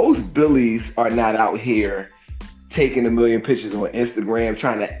most Billies are not out here taking 1 million pictures on Instagram,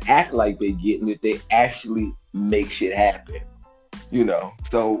 trying to act like they getting it. They actually make shit happen,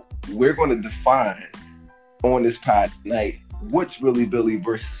 So we're going to define on this pod tonight what's really Billy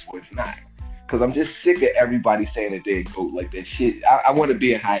versus what's not. Because I'm just sick of everybody saying that they're a GOAT. Like that shit. I want to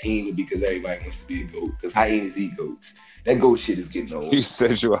be a hyena because everybody wants to be a GOAT. Because hyenas eat goats. That GOAT shit is getting old. You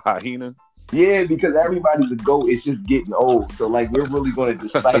said you're a hyena? Yeah, because everybody's a GOAT. It's just getting old. So, like, we're really going to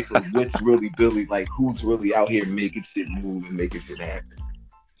decipher what's really Billy. Like, who's really out here making shit move and making shit happen.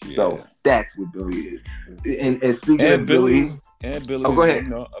 Yeah. So, that's what Billy is. And speaking of Billy... go ahead.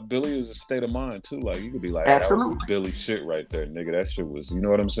 Billy is a state of mind, too. Like, you could be like, that was some Billy shit right there, nigga. That shit was... You know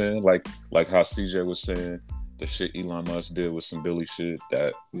what I'm saying? Like how CJ was saying... The shit Elon Musk did with some Billy shit,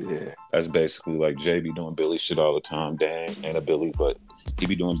 that's basically like Jay be doing Billy shit all the time. Dan ain't a Billy, but he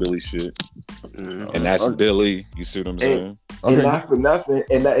be doing Billy shit, and that's Billy. You see what I'm saying? And not for nothing,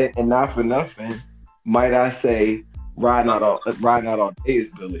 and not for nothing, might I say, riding out all day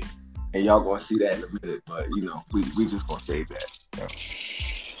is Billy, and y'all gonna see that in a minute. But we just gonna save that.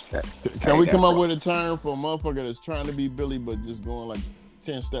 Can we come up with a term for a motherfucker that's trying to be Billy but just going like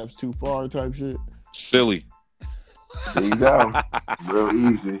 10 steps too far type shit? Silly. There you go. Real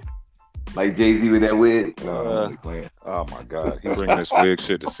easy. Like Jay-Z with that wig. Oh my God. He bringing this wig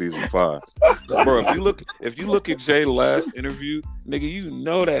shit to season 5. Bro, if you look at Jay's last interview, nigga, you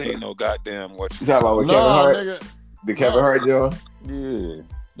know that ain't no goddamn what you talking about with Kevin Hart? Nigga. The Kevin Hart, Joe? Yeah.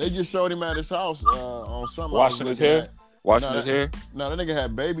 They just showed him at his house on Sunday. Washing his hair? Washing his hair? No, that nigga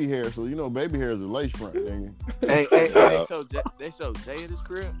had baby hair, so you know baby hair is a lace front, nigga. Hey, they showed Jay at his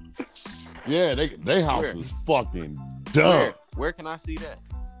crib. Yeah, they house Where? is fucking dumb. Where can I see that?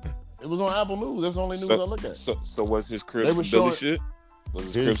 It was on Apple News. That's the only news I look at. So was his crib They some was Billy showing- shit?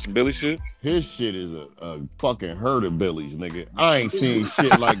 Was his crib some Billy shit? His shit is a fucking herd of Billies, nigga. I ain't seen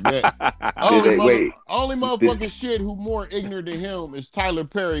shit like that. Wait. Only motherfucking shit who more ignorant than him is Tyler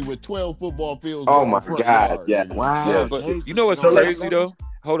Perry with 12 football fields. Oh in the my front God, yard, yeah. nigga. Wow. Yeah, but Jesus. you know what's So, crazy though?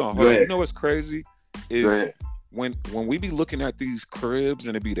 Hold on. Go ahead. You know what's crazy Go is ahead. when we be looking at these cribs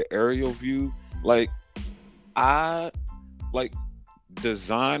and it be the aerial view, like I like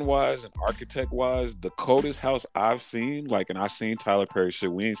design wise and architect wise, the coldest house I've seen, like, and I seen Tyler Perry shit.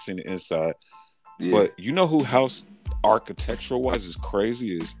 We ain't seen the inside, Yeah. but you know who house architectural wise is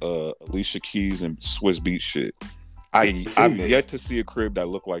crazy is Alicia Keys and Swiss Beats shit. I've yet to see a crib that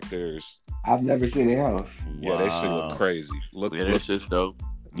look like theirs. I've never seen it house. Yeah, they shit look Wow. crazy. Look, Yeah, that shit's dope.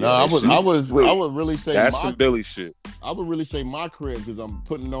 No, I would really say that's my, some Billy shit. I would really say my crib because I'm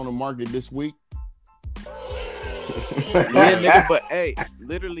putting it on the market this week. Yeah, nigga, but hey,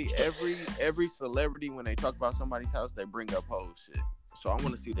 literally every celebrity when they talk about somebody's house, they bring up whole shit. So I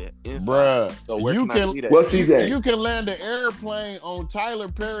want to see the inside. Bruh, So where you can I can- see that? What shit? season? You can land an airplane on Tyler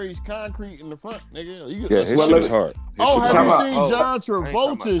Perry's concrete in the front, nigga. You Yeah, his Well, shit let is me- hard. His oh, shit is have you hard. seen Oh, John I ain't talking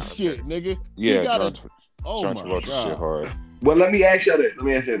about Travolta's Tyler shit, nigga? Yeah, He got John, Oh John my Travolta's god. shit hard. Well, let me ask you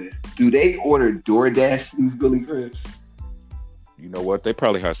this. Do they order DoorDash these Billy cribs? You know what? They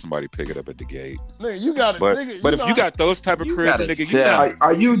probably have somebody pick it up at the gate. Nigga, you got it. But nigga, but if know you got those type of You cribs, got a nigga, you chef. not.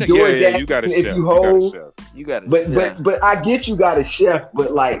 Are you Yeah, DoorDashing you got a if chef. you You got a hold? chef. You got to But I get you got a chef,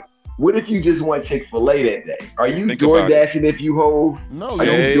 but like, what if you just want Chick-fil-A that day? Are you Think about it. DoorDashing if you hold? no, Are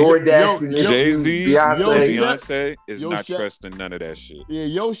Jay- you DoorDashing if Jay-Z, you and Yo, Beyonce? chef- Beyonce is yo, not chef- trusting none of that shit. yeah,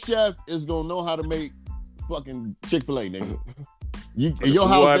 your chef is gonna know how to make fucking Chick-fil-A, nigga. You But if your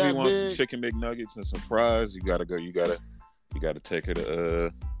Blue house Ivy that wants big. some chicken McNuggets and some fries, you gotta go. You gotta take her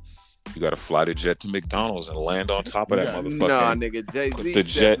to you gotta fly the jet to McDonald's and land on top of that Yeah. motherfucker. Nah, nigga, The Jay-Z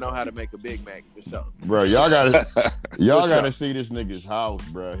jet- know how to make a Big Mac for sure. Bro, y'all gotta What's up? see this nigga's house,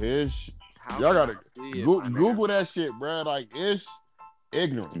 bro. How Y'all can gotta I see it, my nigga? Google that shit, bro. Like it's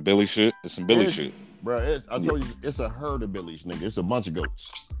ignorant, Some Billy shit. It's some Billy It's- shit. bro. I told you, it's a herd of Billies, nigga. It's a bunch of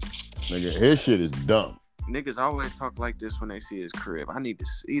goats, nigga. His shit is dumb. Niggas always talk like this when they see his crib. I need to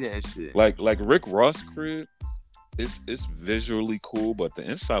see that shit. Like Rick Ross crib. It's visually cool, but the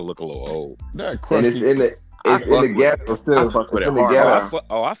inside look a little old. That And it's crusty. in the I it's fuck in the with ghetto it. too. I fuck with It's it in the hard.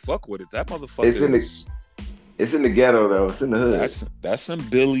 ghetto. I fuck with it. That motherfucker It's in the- is It's in the ghetto though. It's in the hood. that's some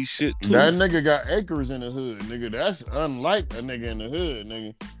Billy shit too. That nigga got acres in the hood, nigga. That's unlike a nigga in the hood,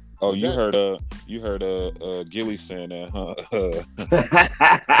 nigga. Oh, you that- heard Gilly saying that, huh?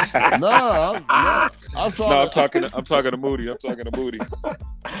 I saw. No, I'm talking to Moody. It's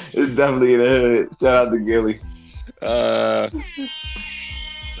definitely in the hood. Shout out to Gilly.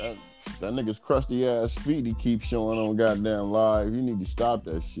 That nigga's crusty ass feet he keeps showing on goddamn live. You need to stop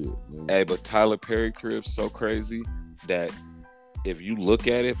that shit, nigga. Hey, but Tyler Perry crib's so crazy that if you look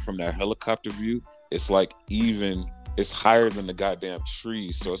at it from that helicopter view, it's like it's higher than the goddamn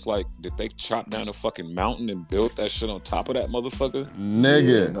trees. So it's like, did they chop down a fucking mountain and build that shit on top of that motherfucker?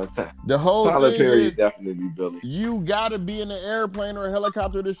 Nigga, Yeah, no, the whole Tyler thing Perry is is definitely Billy. you gotta be in an airplane or a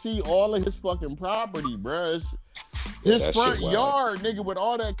helicopter to see all of his fucking property, bruh. It's his that front shit wild. yard, nigga, with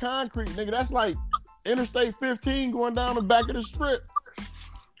all that concrete, nigga. That's like Interstate 15 going down the back of the strip.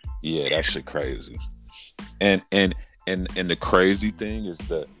 Yeah, that shit crazy. And the crazy thing is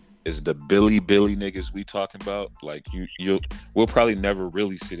the Billy niggas we talking about. Like we'll probably never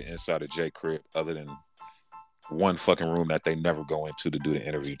really see the inside of Jay crib other than one fucking room that they never go into to do the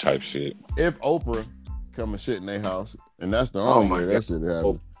interview type shit. If Oprah come and sit in their house, and that's the Oh only my way that shit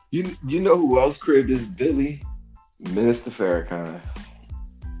happen. You know who else cribbed is Billy? Minister Farrakhan.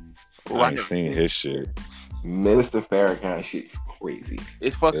 I ain't seen his shit. Minister Farrakhan shit's crazy.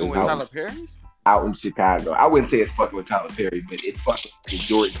 It's fucking Is with it? Tyler Perry's? Out in Chicago. I wouldn't say it's fucking with Tyler Perry, but it's fucking with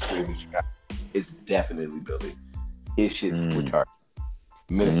Jordan crib in Chicago. It's definitely Billy. His shit's retarded.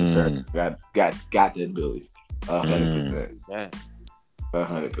 Minister Farrakhan got that Billy. 100%. Yeah.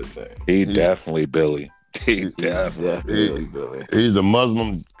 100%. He definitely Billy. He definitely. Definitely Billy. He's the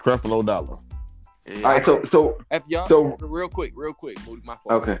Muslim Creflo Dollar. Yeah. All right, so Have y'all so- real quick, Moody, my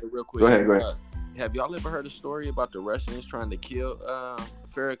fault. Okay. Real quick. Go ahead. Have y'all ever heard a story about the Russians trying to kill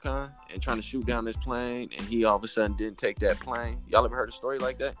Farrakhan and trying to shoot down his plane, and he all of a sudden didn't take that plane? Y'all ever heard a story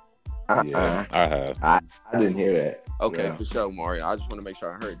like that? Yeah, I have. I didn't hear that. Okay, Yeah. for sure, Mario. I just want to make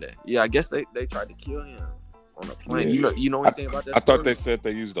sure I heard that. Yeah, I guess they tried to kill him on a plane. Yeah. You know anything about that? I thought story? they said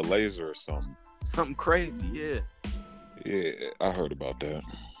they used a laser or something. Something crazy. Yeah. Yeah, I heard about that.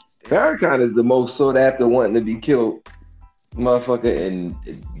 Farrakhan is the most sought after wanting to be killed, motherfucker,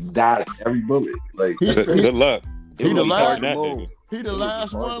 and died every bullet. Like He- Good luck. He Good the luck last catching that nigga. He the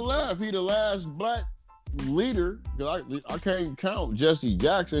last one left. He the last black leader. 'Cause I can't count Jesse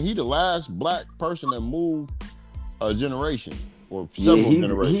Jackson. He the last black person that moved a generation or several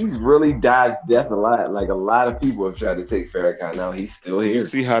generations. he's really dodged death a lot. Like a lot of people have tried to take Farrakhan out. He's still Do here. you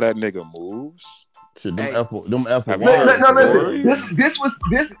see how that nigga moves? Shit, Hey. them Apple Have No, you no, heard no, stories? listen.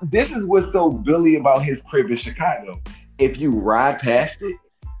 This is what's so Billy about his crib in Chicago. If you ride past it,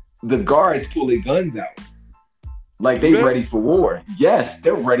 the guards pull their guns out. Like they Yeah. ready for war. Yes,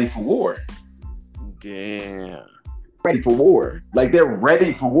 they're ready for war. Damn. Ready for war. Like they're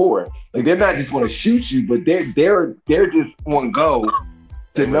ready for war. Like they're not just want to shoot you, but they're just want to go to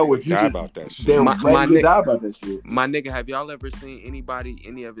They know ready if to you die just, about that shit. they're My ready to Nick- die about that shit. My nigga, have y'all ever seen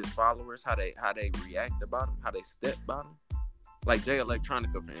any of his followers, how they react about him, how they step about him? Like Jay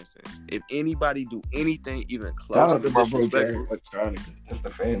Electronica, for instance. If anybody do anything even Shout close out to to my bro Jay disrespectful, Electronica. That's the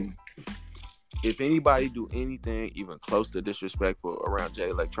family. if anybody do anything even close to disrespectful around Jay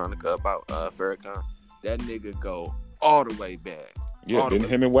Electronica about Farrakhan, that nigga go all the way back. Yeah, all the didn't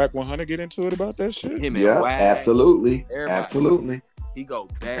way- him and Wack 100 get into it about that shit? Him and Yeah, Wack, absolutely. everybody. Absolutely. He go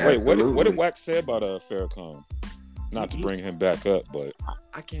back. Wait, what did Absolutely. Wack say about Farrakhan? Not to bring him back up, but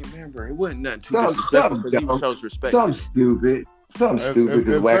I can't remember. It wasn't nothing too Something disrespectful because he dumb. shows respect. Something stupid. Something If- stupid if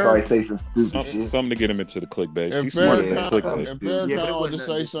because Wack Farrakhan- already say some stupid shit. something to get him into the clickbait. If He's smarter than Farrakhan- clickbait. If Yeah, but Farrakhan it wanted to wasn't say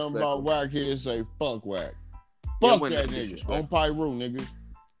nothing something about Wack, he'd say fuck Wack. Yeah, it Fuck wasn't that nothing nigga. disrespectful. On Pyru, nigga.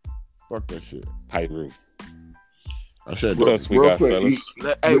 Fuck that shit. Pyru. I said What that. else we Real got, quick, fellas?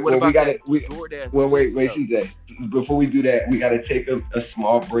 Hey, what Well, we about gotta- that we- DoorDash? Well, wait, video? CJ. Before we do that, we got to take a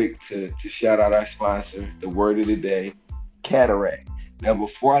small break to shout out our sponsor, the word of the day, cataract. Now,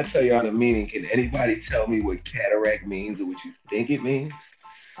 before I tell y'all the meaning, can anybody tell me what cataract means or what you think it means?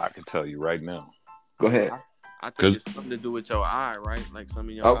 I can tell you right now. Go ahead. I think 'Cause- it's something to do with your eye, right? Like some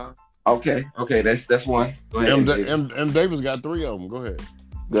of your Oh. eye. Okay, that's one. Go ahead. David. M. Davis got 3 of them. Go ahead.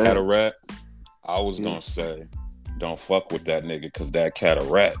 Go ahead. Cataract. I was gonna say, don't fuck with that nigga, cause that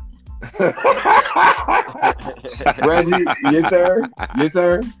cataract. Reggie, your turn.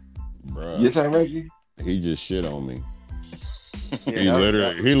 Bruh. Your turn, Reggie. He just shit on me.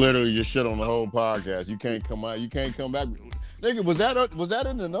 Yeah, He literally just shit on the whole podcast. You can't come out. You can't come back. Nigga, was that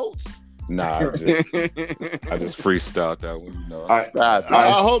in the notes? Nah, I just freestyled that one. You know. All right.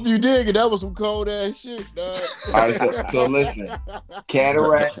 I hope you did, 'cause that was some cold ass shit, dog. All right, so listen.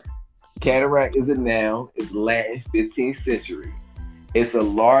 Cataract is a noun. It's Latin 15th century. It's a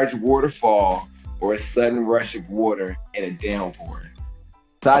large waterfall or a sudden rush of water in a downpour.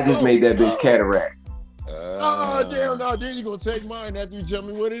 So I just made that bitch cataract. Oh damn! No, then you gonna take mine after you tell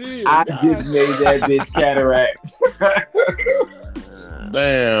me what it is. I God. just made that bitch cataract.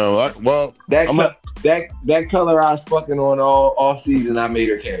 Damn. Well, That color I was fucking on all season, I made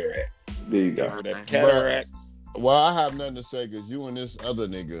her cataract. There you go. That cataract. I have nothing to say because you and this other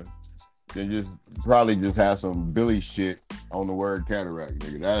nigga then just probably just have some Billy shit on the word cataract,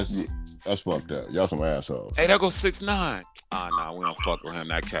 nigga. That's fucked up. Y'all some assholes. Hey, that goes 6ix9ine. Nah, we don't fuck with him.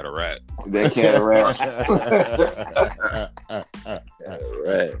 That cataract. That cataract.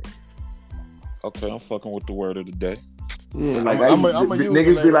 Cataract. Okay, I'm fucking with the word of the day. Yeah, like I'm a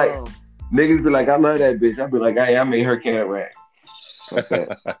niggas be like, I love that bitch. I be like, hey, I made her cataract. Okay.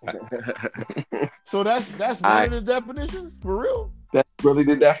 So that's one of the definitions for real. That's really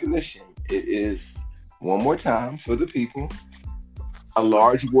the definition. It is, one more time for the people, a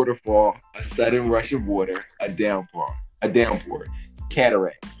large waterfall, a sudden rush of water, a downpour.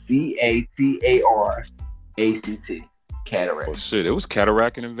 Cataract. CATARACT. Cataract. Oh shit, it was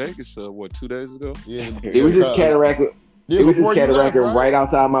cataracting in Vegas. 2 days ago? Yeah, It was just cataracting. Yeah, It was just before you left, cataracting right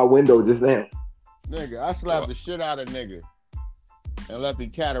outside my window just now. Nigga, I slapped the shit out of nigga and left me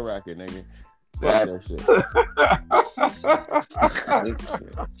cataracted, nigga. That- Fuck that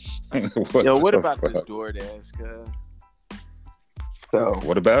shit. Yo, what the about this fuck? DoorDash, cuz? So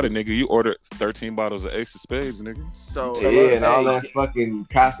What about it, nigga? You ordered 13 bottles of Ace of Spades, nigga. So yeah, and all hey, that fucking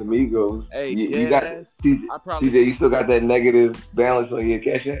Casamigos. Hey, you got deadass, CJ, I probably you still got that negative balance on your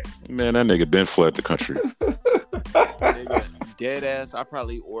cash app? Man, that nigga been fled the country. nigga, dead ass. I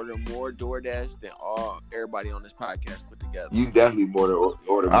probably order more DoorDash than everybody on this podcast put together. You definitely order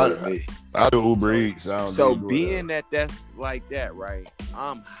more than me. I do Uber Eats. I don't So do being that's like that, right?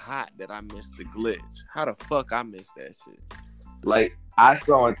 I'm hot that I missed the glitch. How the fuck I missed that shit? Like I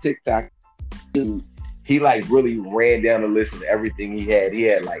saw on TikTok, he like really ran down the list of everything he had. He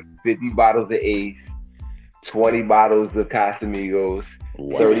had like 50 bottles of Ace, 20 bottles of Casamigos,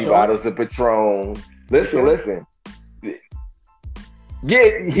 30 bottles of Patron. Listen.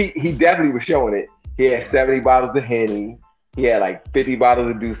 Yeah, he definitely was showing it. He had 70 bottles of Henny. He had like 50 bottles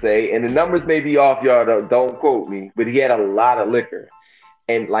of Douce, and the numbers may be off, y'all. Don't quote me, but he had a lot of liquor,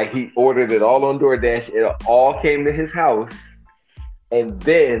 and like he ordered it all on DoorDash. It all came to his house, and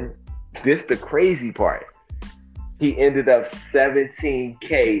then this the crazy part. He ended up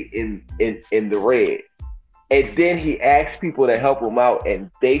 17K in the red, and then he asked people to help him out, and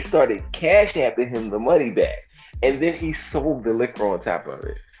they started cash apping him the money back, and then he sold the liquor on top of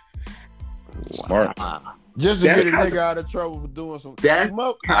it. Smart. Just to get a nigga out of trouble for doing some. That's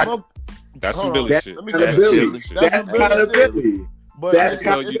some Billy shit. That's Billy. That's kind of Billy. But that's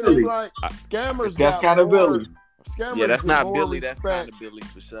kind of Billy. Like scammers. That's kind of Billy. Scammers Yeah, that's not Billy. Respect. That's kind of Billy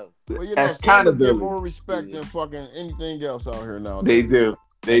for sure. Well, you That's know, kind of scammers get Billy. more respect than fucking anything else out here nowadays.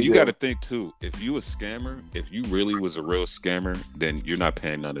 They do. You got to think too. If you a scammer, if you really was a real scammer, then you're not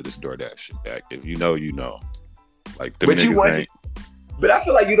paying none of this DoorDash shit back. If you know, you know. Like the niggas ain't. But I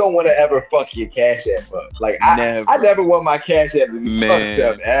feel like you don't want to ever fuck your cash app up. Like I never want my cash app to be fucked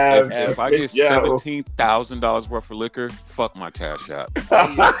up. If I get $17,000 worth of liquor, fuck my cash app.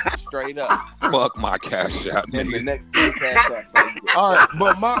 Straight up. Fuck my cash app. And the next 3 cash apps. All right,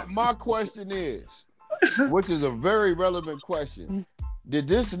 but my question is, which is a very relevant question: did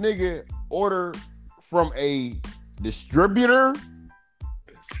this nigga order from a distributor?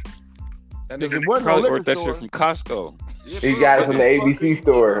 That Nigga nigga wasn't probably no ordered that liquor shit from Costco. He got it from the ABC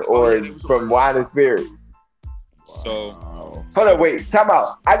store or from Wine and Spirit. So, hold on, wait, time out.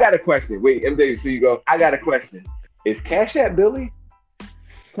 I got a question. Wait, MJ, so you go. I got a question. Is Cash App Billy?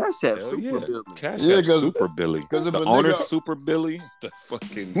 Cash App hell Super yeah. Billy. Cash Yeah, App 'cause- Super Billy. 'cause if The a owner's nigga- Super Billy. The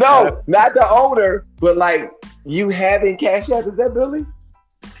fucking No, not the owner, but like you having Cash App, is that Billy?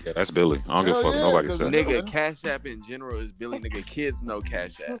 Yeah, that's Billy. I don't give a Hell fuck. yeah, Nobody 'cause said. Nigga, Cash App in general is Billy. Nigga, kids know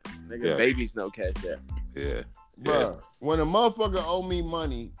Cash App. Nigga, Yeah. babies know Cash App. Yeah. Bruh, when a motherfucker owe me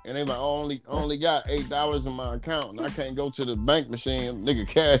money and they like only got $8 in my account and I can't go to the bank machine, nigga,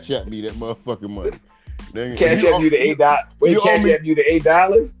 Cash App me that motherfucking money. Nigga, Cash App you the $8. Wait, you owe Cash me- App you the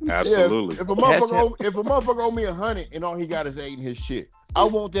 $8? Absolutely. If a motherfucker owe me 100 and all he got is 8 in his shit, I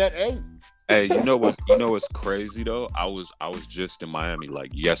want that 8. Hey, you know what's crazy though? I was just in Miami like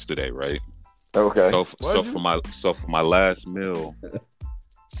yesterday, right? Okay. So Was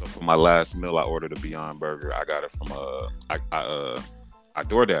for my last meal, I ordered a Beyond Burger. I got it from I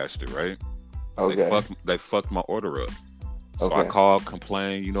DoorDashed it, right? Okay. They fucked my order up. So Okay. I called,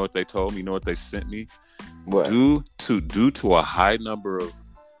 complained. You know what they told me? You know what they sent me? What? Due to a high number of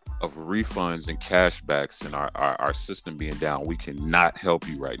refunds and cashbacks and our system being down, we cannot help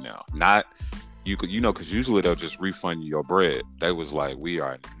you right now. Not you could, because usually they'll just refund you your bread. They was like, we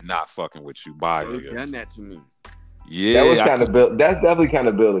are not fucking with you. Bye. They've done that to me. That Yeah, was kind of Billy. That's definitely kind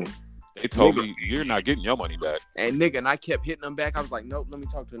of Billy. they told me you're not getting your money back. And nigga, and I kept hitting them back. I was like, nope, let me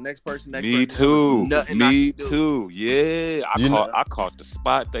talk to the next person. Me person. There was too. nothing I Me could do. too. Yeah. I caught the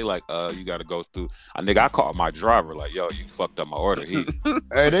spot. They like, you gotta go through. I called my driver, like, yo, you fucked up my order.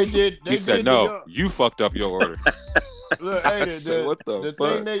 Hey, they did. He said, no, you fucked up your order. Look, hey, I said, what the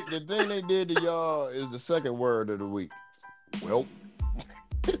fuck? The thing they did to y'all is the second word of the week. Well,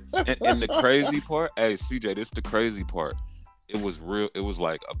 And the crazy part, hey, CJ, this the crazy part. It was real. It was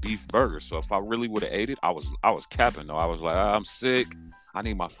like a beef burger. So if I really would have ate it, I was capping though. I was like, I'm sick. I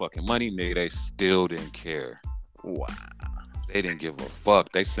need my fucking money, nigga. They still didn't care. Wow. They didn't give a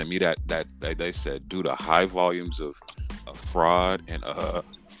fuck. They sent me that they said due to high volumes of fraud and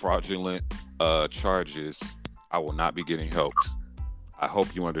fraudulent charges, I will not be getting helped. I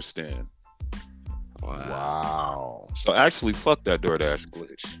hope you understand. wow. So actually, fuck that DoorDash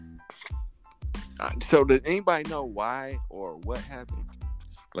glitch. So did anybody know why or what happened?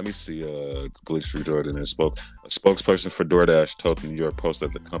 Let me see. Glitch through Jordan and a spokesperson for DoorDash told the New York Post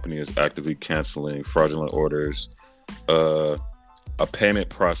that the company is actively canceling fraudulent orders, a payment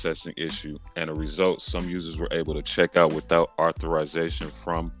processing issue, and a result. Some users were able to check out without authorization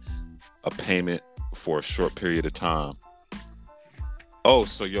from a payment for a short period of time. Oh,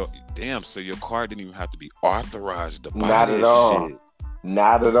 so your card didn't even have to be authorized to buy Not this at all. shit.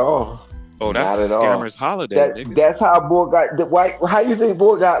 Not at all. Oh, that's Not a at all. scammer's holiday, nigga. That's how boy got the white. How you think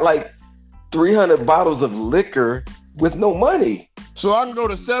boy got like 300 bottles of liquor with no money? So I can go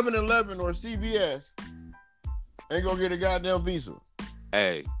to 7-Eleven or CVS and go get a goddamn Visa.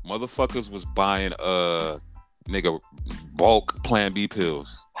 Hey, motherfuckers was buying nigga bulk Plan B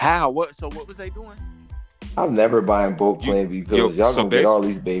pills. How? What? So what was they doing? I'm never buying bulk Plan B pills. Y'all so gonna get all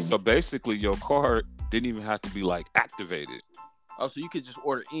these babies. So basically, your card didn't even have to be like activated. Oh, so you could just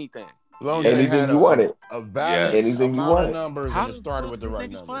order anything. As long as Yeah. they Anything had you wanted. a valid Yes. Anything you amount of wanted. numbers How and it started with the right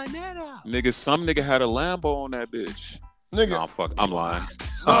niggas number. find that out? Nigga, some nigga had a Lambo on that bitch. Nigga, I'm lying.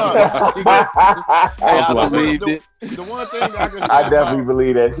 I believed it. The one thing I can say I definitely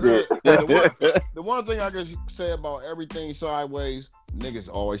believe that shit. the one thing I can say about everything sideways, niggas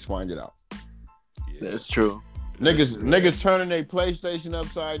always find it out. That's true. Niggas turning their PlayStation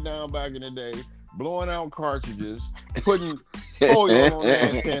upside down back in the day, blowing out cartridges, putting oil on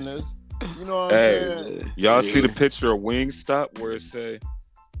their antennas. You know what I'm saying? Y'all see the picture of Wingstop where it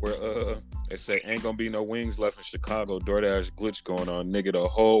say ain't gonna be no wings left in Chicago. DoorDash glitch going on, nigga. The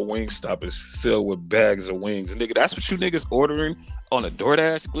whole Wingstop is filled with bags of wings, nigga. That's what you niggas ordering on a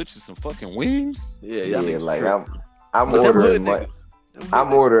DoorDash glitch is some fucking wings. Yeah, like I'm ordering money.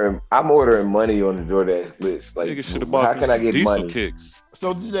 I'm ordering money on the DoorDash glitch. Like, nigga should have bought how can I get diesel money? kicks.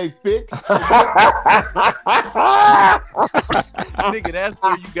 So did they fix? Nigga, that's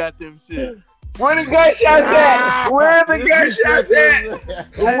where you got them shits. Where the gunshots at? Where the gunshots at?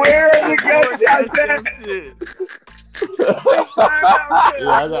 Where are the gunshots at? Yeah,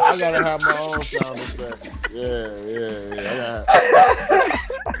 I gotta have my own sound effect. Yeah.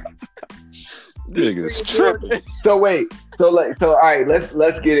 Niggas tripping. So wait, so all right,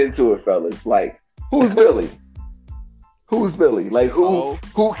 let's get into it, fellas. Like, who's Billy? Who's Billy? Like, who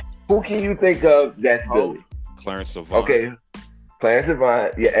can you think of that's Billy? Clarence Avant. Okay, Clarence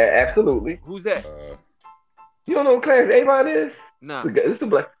Avant. Yeah, absolutely. Who's that? You don't know who Clarence Avant is? No. That's the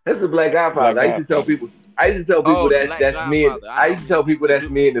Black Godfather. I used to tell people that's me. I used to tell people that's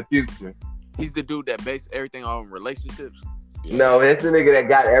me in the future. He's the dude that based everything on relationships. Yes. No, that's the nigga that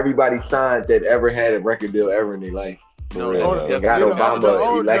got everybody signed that ever had a record deal ever in their life. No, got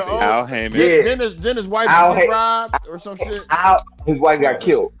Obama elected. Al Heyman. Yeah. Then his wife was robbed or some shit. His wife got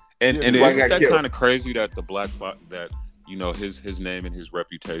killed. And His wife isn't got that killed. kind of crazy that the that you know his name and his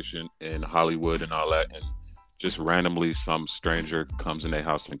reputation in Hollywood and all that, and just randomly some stranger comes in their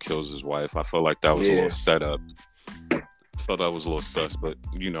house and kills his wife. I feel like that was a little setup. I felt that was a little sus, but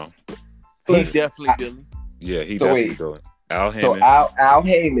you know, he's definitely Billy. Yeah, he definitely Billy. Al Heyman. So Al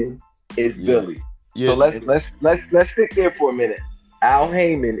Heyman is Billy. Yeah. So let's stick there for a minute. Al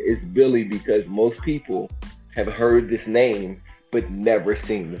Heyman is Billy because most people have heard this name but never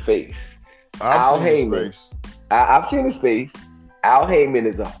seen the face. I've seen his face. Al Heyman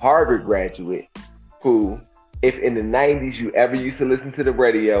is a Harvard graduate who, if in the 90s you ever used to listen to the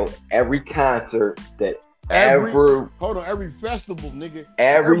radio, every concert that every festival, nigga.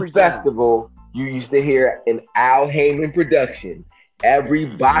 Every festival you used to hear an Al Heyman production. Every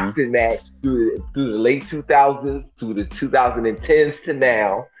boxing match through the late 2000s to the 2010s to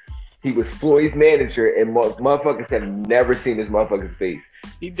now, he was Floyd's manager, and motherfuckers have never seen this motherfucker's face.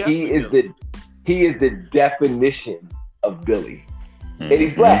 He is the definition of Billy, and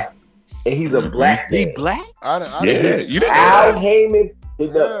he's black, and he's a black man. He black? Al Heyman.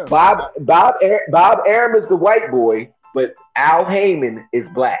 Bob Arum is the white boy, but Al Heyman is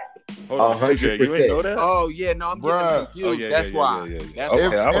black. Hold on, CJ, you ain't know that? Oh yeah, no, I'm getting confused. That's why. That's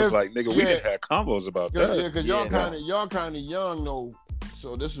okay, I was like, nigga, we didn't have combos about that. Yeah, because y'all kind of young though.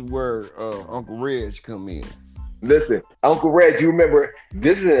 So this is where Uncle Reg come in. Listen, Uncle Reg, you remember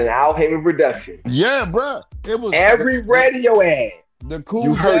this is an Al Heyman production. Yeah, bro. It was every radio ad. The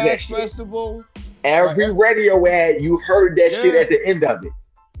Cool Jazz Festival. Every radio ad, you heard that shit at the end of it.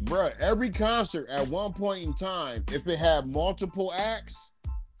 Bruh, every concert at one point in time, if it had multiple acts,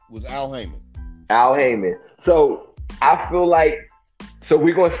 was Al Heyman. Al Heyman. So I feel like,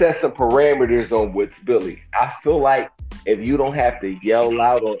 we're going to set some parameters on what's Billy. I feel like if you don't have to yell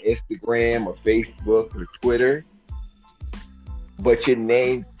out on Instagram or Facebook or Twitter, but your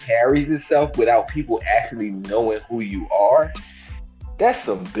name carries itself without people actually knowing who you are, that's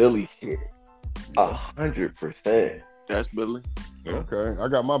some Billy shit. 100%. That's Billy. Yeah. Okay, I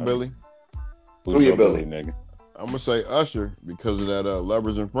got my Billy. Who your Billy, nigga? I'm gonna say Usher because of that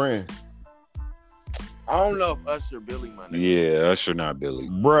Lovers and Friends. I don't know if Usher Billy, my nigga. Yeah, Usher not Billy.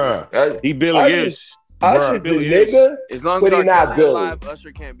 Bruh. He Billy-ish. Usher Billy-ish. Nigga, as long but as he not Billy. alive,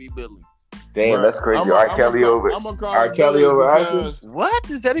 Usher can't be Billy. Damn, Bruh, that's crazy. R. Kelly over Usher? What?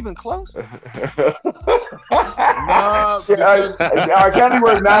 Is that even close? R. Kelly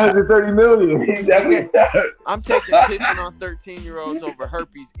worth $930 million. He's definitely I'm taking kissing on 13-year-olds over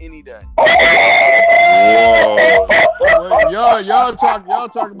herpes any day. Whoa. Y'all talk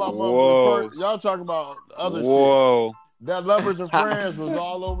about Whoa. y'all talk about other Whoa. shit. That Lovers and Friends was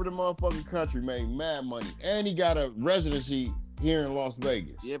all over the motherfucking country, made mad money, and he got a residency here in Las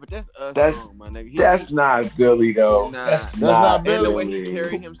Vegas. Yeah, but that's wrong, my nigga. That's not Billy though. Nah, that's not and the Billy. way he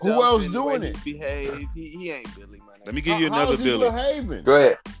carried himself. Who else and doing the way it? He behaved. He ain't Billy, my nigga. Let me give you another How's he Billy. behaving? Go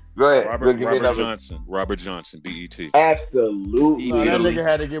ahead. Go ahead. Robert, Give me Robert another. Johnson. Robert Johnson, BET. Absolutely. No, that Billy. nigga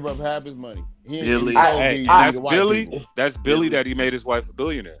had to give up half his money. Billy. Hey, and that's Billy. That's Billy Billy. that he made his wife a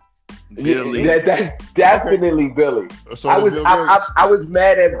billionaire. Billy. That's definitely Billy. So I the was Bill I, Gates- I, I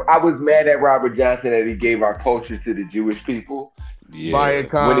was mad at Robert Johnson that he gave our culture to the Jewish people Yeah.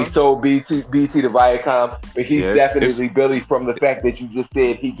 Viacom. when he sold BT to Viacom. But he's Yeah, definitely Billy from the fact that you just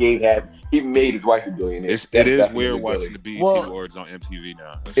said he made his wife a billionaire. It is definitely weird Billy. watching the BET Well, Awards on MTV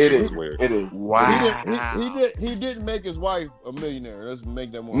now. That It shit is weird. It is. Wow. He didn't make his wife a millionaire. Let's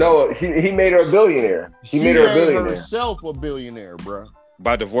make that more. No, he made her a billionaire. He she made her a billionaire. herself a billionaire, bro.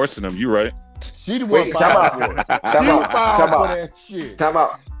 By divorcing him, you right. She the one Wait, time filed out. for it. Time She out. filed Time for out. that shit. Time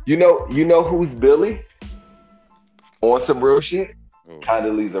out. You know who's Billy? On some real shit? Oh,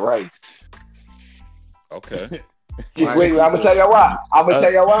 Condoleezza Rice. okay. Wait, I'm gonna tell you why. I'm gonna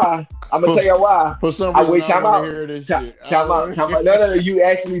tell you why. For some I reason, wait, I time want out. to hear this Time shit. out. No. You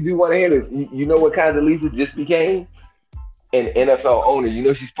actually do want to hear this. You know what Condoleezza just became? An NFL owner. You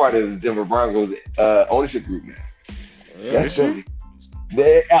know she's part of the Denver Broncos ownership group now. Is That's she?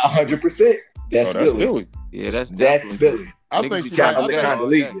 Billy. 100%. Oh, that's Billy. Yeah, that's That's definitely Billy. I Niggas think be she trying like. to I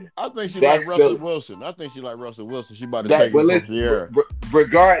make think, Condoleezza. I think she That's like Russell Billy. Wilson. I think she like Russell Wilson. She about to That, take but it from listen, Sierra.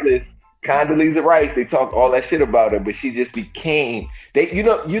 regardless, Condoleezza Rice, they talk all that shit about her, but she just became you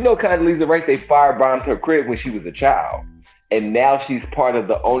know Condoleezza Rice, they firebombed her crib when she was a child. And now she's part of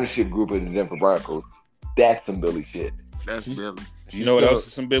the ownership group of the Denver Broncos. That's some Billy shit. That's Billy. You know what else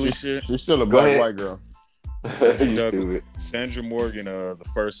is some Billy shit? She's still a Go black ahead. white girl. Sandra You Douglas. stupid. Sandra Morgan, the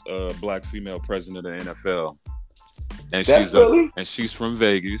first black female president of the NFL, and That's Billy? and she's from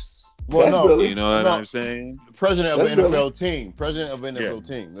Vegas. Well, That's no, Billy. You know what No. I'm saying? the president of That's the NFL Billy. team. President of the NFL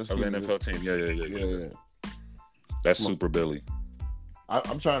team. Let's Of the keep it- NFL team. Yeah. Yeah. That's Super Billy.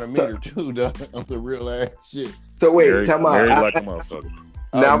 I'm trying to meet her too, though. On the real ass shit. So wait, Married, come on. married like a motherfucker.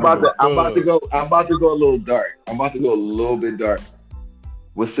 Now I'm about to go. go a little dark. I'm about to go a little bit dark.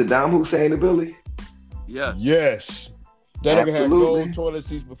 Was Saddam Hussein a Billy? Yes. Yes. That nigga had Absolutely. gold toilet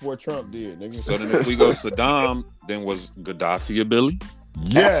seats before Trump did. Nigga. So then, if we go Saddam, then was Gaddafi a Billy?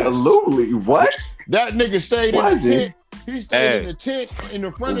 yes. Absolutely. What? That nigga stayed in Was the he? tent. He stayed Hey. in the tent in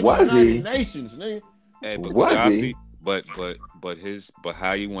the front of Was the United he? Nations, nigga. Hey, but Was Gaddafi, he? but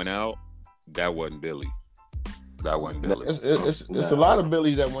how he went out, that wasn't Billy. That wasn't Billy. It's a lot of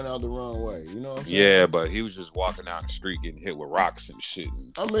Billies that went out the wrong way. You know what I'm saying? Yeah, but he was just walking down the street getting hit with rocks and shit.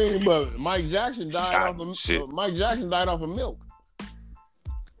 I mean, but Mike Jackson died Shot off of shit. Mike Jackson died off of milk.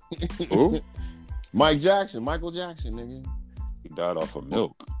 Who? Michael Jackson, nigga. He died off of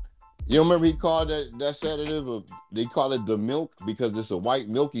milk. You remember he called that sedative they call it the milk because it's a white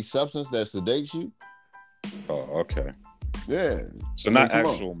milky substance that sedates you. Oh, okay. Yeah. So not Come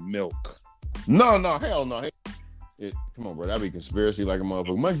on. actual milk. No, hell no. Come on, bro. That'd be conspiracy like a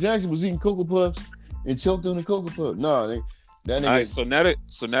motherfucker. Mike Jackson was eating Cocoa Puffs and choked on the Cocoa Puff. No, that nigga. All right, so now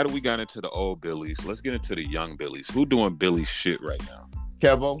that we got into the old Billies, let's get into the young Billies. Who doing Billy shit right now?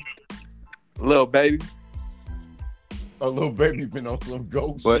 Kevo, Little baby. a little baby been on some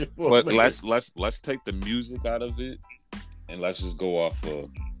ghost But shit. for a minute. let's take the music out of it and let's just go off of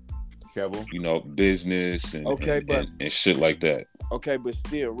Kevo. business and Okay, but- and shit like that. Okay, but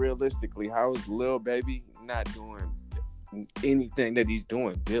still, realistically, how is Lil Baby not doing anything that he's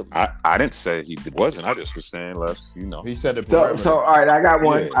doing, Billy? I didn't say he wasn't. I just was saying He said it. So all right, I got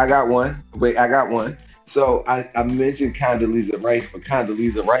one. Yeah. I got one. Wait, I got one. So I mentioned Condoleezza Rice, but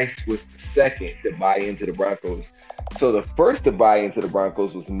Condoleezza Rice was the second to buy into the Broncos. So the first to buy into the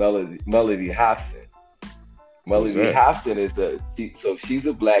Broncos was Melody Hobson. Who's Melody that? Hobson so she's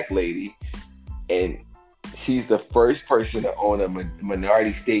a black lady, and she's the first person to own a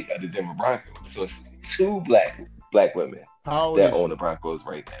minority stake of the Denver Broncos. So it's two black women How old that is own she? the Broncos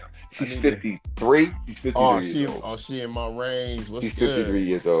right now. She's need to- 53. She's 53 Oh, years old. she in my range. What's She's good? 53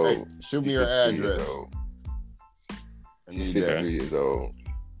 years old. Hey, shoot me She's your 53 years address. old. I She's need 53 that. years old.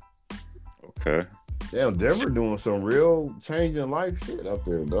 Okay. Damn, Denver doing some real changing life shit up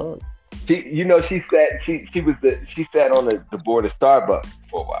there, dog. She sat on the board of Starbucks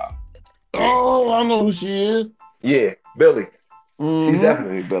for a while. Oh, I know who she is. Yeah, Billy. Mhm. She's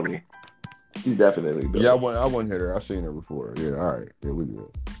definitely Billy. She's definitely Billy. Yeah, I wouldn't hit her. I've seen her before. Yeah, all right. Yeah, we good.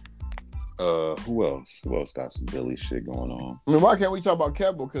 Who else? Who else got some Billy shit going on? I mean, why can't we talk about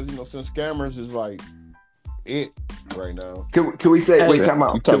Kevo? Because, since Scammers is like it right now. Can we say? Wait, time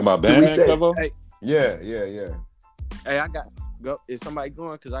out. You talking about Can we Bandman say- Kevo? Hey, Yeah. hey, I got go. Is somebody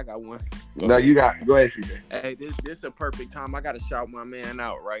going? Cause I got one. No, you got. Go ahead, CJ. Hey, this a perfect time. I gotta shout my man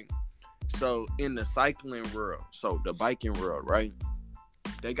out, right? So in the cycling world, so the biking world, right?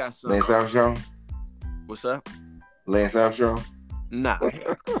 They got some. Lance Armstrong. What's up? Lance Armstrong. Nah.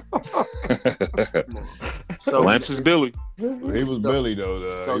 So Lance is Billy. He was Billy though.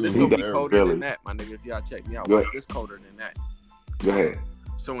 So He this was gonna be Billy. colder than that, my nigga. If y'all check me out, Go watch ahead. this colder than that. Go ahead.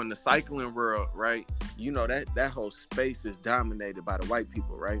 So in the cycling world, right? You know that whole space is dominated by the white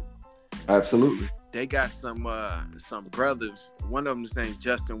people, right? Absolutely. They got some brothers. One of them is named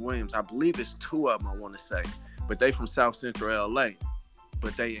Justin Williams. I believe it's two of them, I want to say. But they from South Central LA.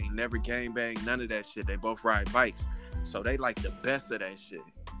 But they ain't never gangbang, none of that shit. They both ride bikes. So they like the best of that shit.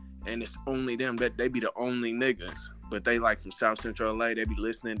 And it's only them that they be the only niggas. But they like from South Central LA, they be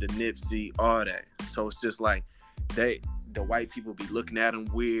listening to Nipsey, all that. So it's just like the white people be looking at them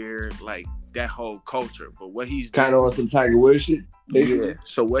weird, like that whole culture. But what he's Kind of on some Tiger Woods shit. yeah.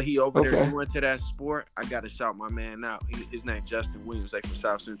 So what he over there Okay. doing to that sport, I gotta shout my man out. His name Justin Williams. They from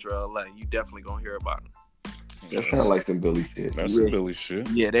South Central LA. You definitely gonna hear about him. That sounds like some Billy shit. That's some Billy shit.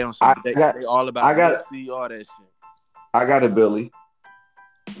 Yeah, they don't. They all about I got- Nipsey, all that shit. I got a Billy.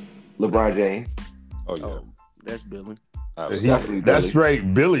 LeBron James. Oh yeah. Oh, that's Billy. Definitely That's Billy.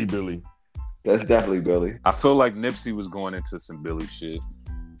 straight Billy. That's definitely Billy. I feel like Nipsey was going into some Billy shit.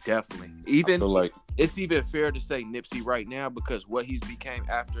 Definitely. I Even feel like it's even fair to say Nipsey right now because what he's became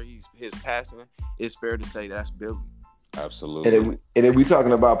after his passing, it's fair to say that's Billy. absolutely. And if we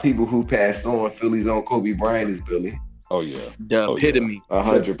talking about people who passed on, Philly's own Kobe Bryant is Billy. Oh yeah. The Oh, epitome.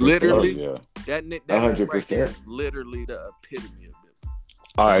 100%. Oh Literally, yeah. that right 100%. there is literally the epitome of Billy.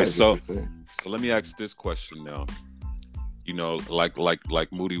 All right, so 100%. let me ask this question now. You know, like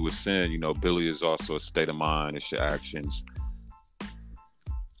Moody was saying, you know, Billy is also a state of mind. It's your actions.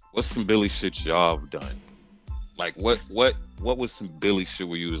 What's some Billy shit y'all have done? Like what was some Billy shit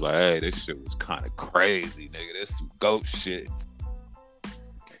where you was like, hey, this shit was kind of crazy, nigga. This some goat shit.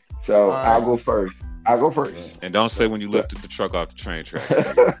 So All right. I'll go first. And don't say when you lifted the truck off the train track.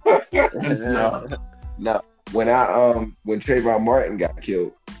 No. When Trayvon Martin got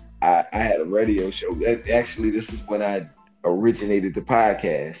killed, I had a radio show. Actually, this is when I originated the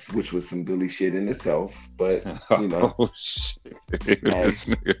podcast, which was some Billy shit in itself. But you know, Oh shit. This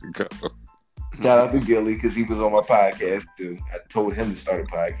nigga go. shout out to Gilly because he was on my podcast too. I told him to start a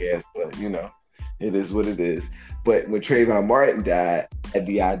podcast, but you know, it is what it is. But when Trayvon Martin died, I had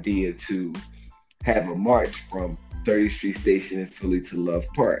the idea to have a march from 30th Street Station in Philly to Love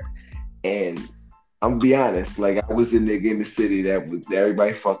Park. And I'm gonna be honest, like I was a nigga in the city that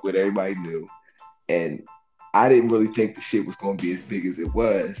everybody fucked with, everybody knew. And I didn't really think the shit was gonna be as big as it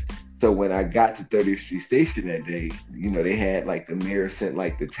was. So when I got to 30th Street Station that day, you know, they had like the mayor sent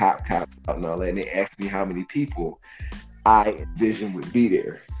like the top cops out and all that, and they asked me how many people I envisioned would be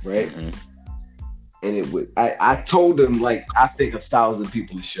there, right? Mhm. And it would, I told them like, I think 1,000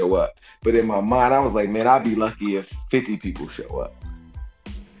 people to show up. But in my mind, I was like, man, I'd be lucky if 50 people show up.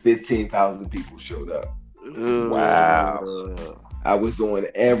 15,000 people showed up. Wow. I was on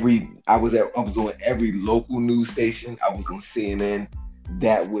every local news station. I was on CNN.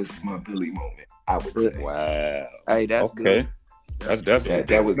 That was my Billy moment. I would say. Wow. Hey, that's Okay. good. That's definitely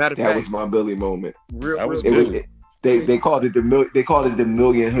That was my Billy moment. That was It was, Billy. they called it the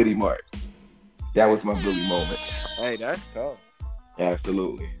Million Hoodie March. That was my Billy moment. Hey, that's tough.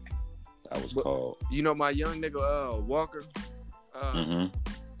 Absolutely. That was called. You know my young nigga Walker. Mm-hmm.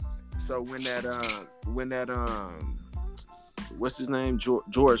 So when that what's his name,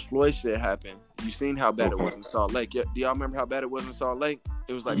 George Floyd shit happened, you seen how bad it was in Salt Lake. Do y'all remember how bad it was in Salt Lake?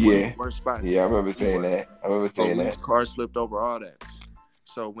 It was like one of the worst spots. Yeah, I remember saying that. Police cars flipped over, all that.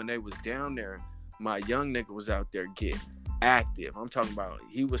 So when they was down there, my young nigga was out there getting active. I'm talking about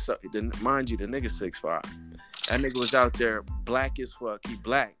mind you, the nigga 6'5". That nigga was out there black as fuck. He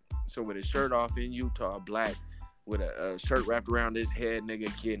black. So with his shirt off in Utah, black, with a shirt wrapped around his head,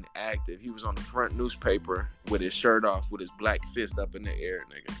 nigga getting active. He was on the front newspaper with his shirt off, with his black fist up in the air,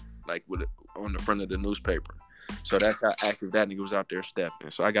 nigga, like on the front of the newspaper. So that's how active that nigga was out there stepping.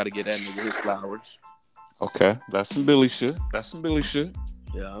 So I got to get that nigga his flowers. Okay, that's some Billy shit.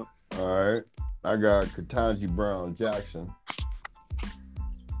 Yeah. All right. I got Ketanji Brown Jackson,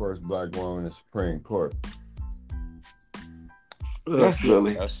 first black woman in the Supreme Court. That's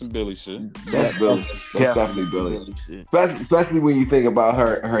Billy. That's some Billy shit. That's Billy. That's definitely Billy. Especially when you think about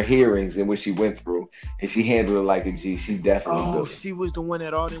her hearings and what she went through, and she handled it like a G. She definitely Billy. She was the one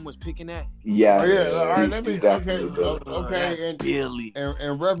that all them was picking at. Yeah. Oh, yeah. All right. Let me. She's definitely Okay. Billy. Okay. And Billy.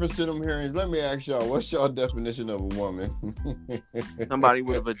 in reference to them hearings, let me ask y'all, what's y'all definition of a woman? Somebody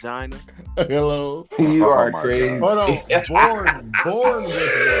with a vagina. Hello. You are my crazy. Hold on. Born with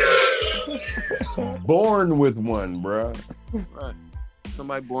one. Born with one, bruh. Right.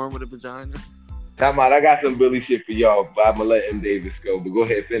 Somebody born with a vagina. Time out. I got some Billy shit for y'all, but I'm gonna let M. Davis go. But go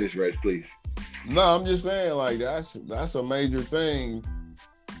ahead, finish, Reg, please. No, I'm just saying, like that's a major thing.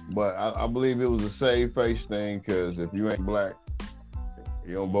 But I believe it was a save face thing because if you ain't black,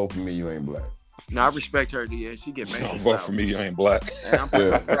 you don't vote for me, you ain't black. No, I respect her. Yeah, she get mad. Don't vote for me, you ain't black. And I'm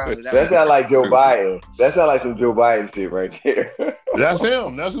proud of That that. sound like Joe Biden. That sound like some Joe Biden shit right there. That's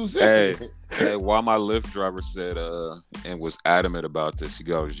him. That's who said it. Hey, while my Lyft driver said and was adamant about this, he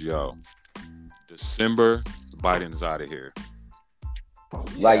goes, "Yo, December, Biden's out of here."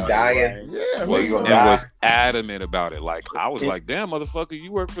 Like dying. Yeah, Well, you And gonna die? was adamant about it. Like I was like, "Damn, motherfucker,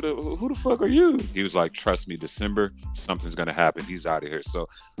 you work for who the fuck are you?" He was like, "Trust me, December, something's gonna happen. He's out of here." So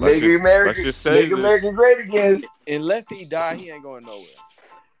let's just say make America great again. Unless he die, he ain't going nowhere.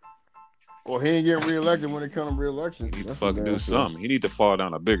 Well, he ain't getting reelected when it comes to reelection. he need to fucking do something. He need to fall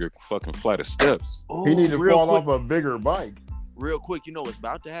down a bigger fucking flight of steps. He need to real fall quick, off a bigger bike. real quick. You know what's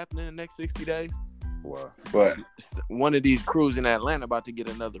about to happen in the next 60 days? Wow. But One of these crews in Atlanta about to get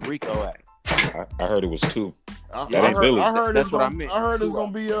another RICO act. I heard it was two. I ain't Billy. heard That's it's what I gonna, meant. I heard it's Two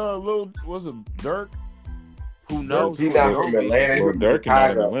gonna be a little. Was it Dirk? Who knows? he who not it's from gonna be. Atlanta. Well, He Dirk from and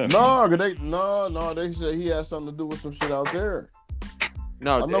not in Chicago. Atlanta. They said he had something to do with some shit out there.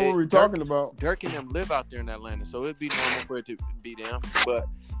 No, I know what we're talking about. Dirk and them live out there in Atlanta, so it'd be normal for it to be them. But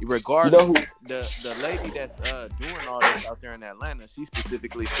regardless, You know the lady that's doing all this out there in Atlanta, she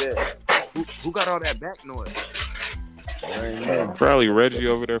specifically said, "Who got all that back noise?" That ain't me. Probably Reggie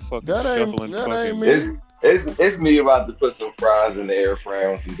over there fucking That shuffling ain't fucking. me. It's me about to put some fries in the air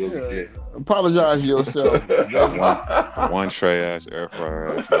fryer on some Billy Yeah. shit. Apologize to yourself. One tray ass air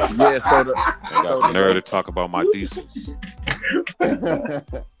fryer ass. Yeah, so They got the nerve to talk about my diesels.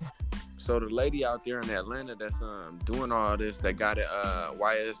 So the lady out there in Atlanta that's doing all this, that got it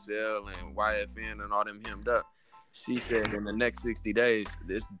YSL and YFN and all them hemmed up, she said in the next 60 days,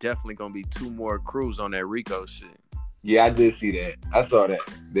 there's definitely gonna be 2 more crews on that RICO shit. Yeah, I did see that. I saw that.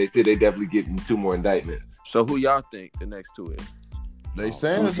 They said they definitely getting 2 more indictments. So who y'all think the next 2 is? They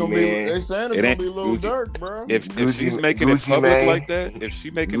saying it's gonna be. They saying it's It gonna ain't be Lil Gucci. Durk, bro. If Gucci- she's making it Gucci public Mane. like that, if she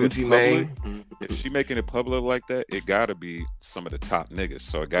making it Gucci public, Mane. if she making it public like that, it gotta be some of the top niggas.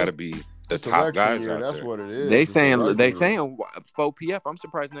 So it gotta be the It's top election guys year, out that's there. what it is. They It's saying election they year. saying 4 PF. I'm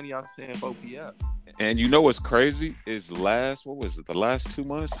surprised none of y'all saying 4 PF. And you know what's crazy is the last 2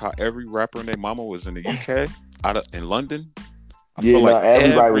 months, how every rapper and their mama was in the UK, in London. I Yeah, feel like no,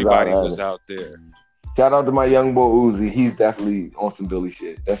 everybody was out there. Shout out to my young boy Uzi. He's definitely on some Billy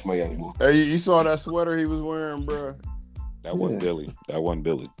shit. That's my young boy. Hey, you saw that sweater he was wearing, bro? That wasn't Yeah. Billy. That wasn't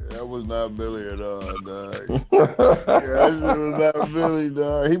Billy. That was not Billy at all, dog. Yeah, that shit was not Billy,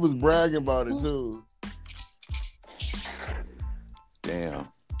 dog. He was bragging about it too. Damn.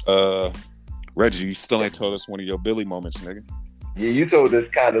 Reggie, you still ain't told us one of your Billy moments, nigga. Yeah, you told us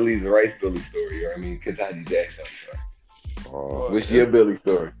Condoleezza Rice Billy story. You know what I mean? Kentucky Jackson. What's your Billy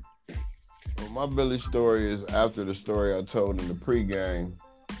story? Well, my Billy story is after the story I told in the pregame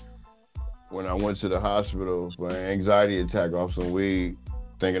when I went to the hospital for an anxiety attack off some weed,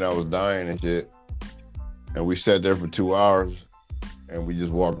 thinking I was dying and shit. And we sat there for 2 hours and we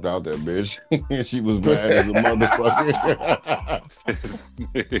just walked out that bitch. And she was mad as a motherfucker. This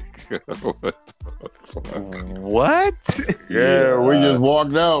nigga, what the fuck? What? Yeah, we just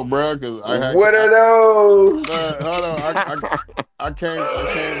walked out, bro. Cause I had What are those? Man, hold on. I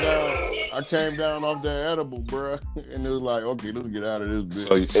came down off that edible, bro, and it was like, okay, let's get out of this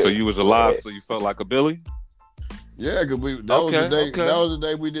bitch. So you was alive, so you felt like a Billy? Yeah, cause that was the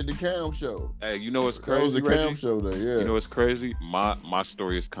day we did the cam show. Hey, you know what's That was crazy, the cam Reggie? show day. Yeah. You know what's crazy? My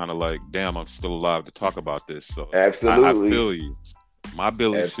story is kind of like, damn, I'm still alive to talk about this. So Absolutely. I feel you. My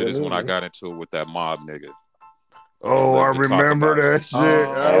Billy shit is when I Absolutely. got into it with that mob nigga. Oh, I Let's talk remember about that it. shit.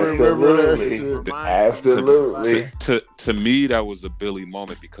 I remember that Absolutely. shit. Absolutely. To me, that was a Billy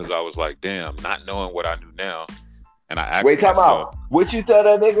moment because I was like, damn, not knowing what I knew now. And I asked Wait, time myself, out. What you tell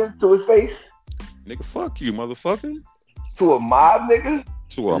that nigga to his face? nigga, fuck you, motherfucker. To a mob nigga?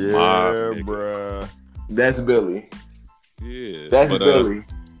 To a Yeah, mob nigga. bruh. That's Billy. Yeah. That's but, Billy.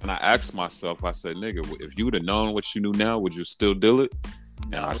 and I asked myself, I said, nigga, if you would have known what you knew now, would you still do it?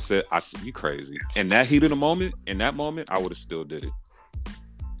 And I said, you crazy. In that heat of the moment, I would have still did it.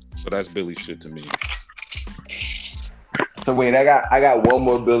 So that's Billy shit to me. So wait, I got one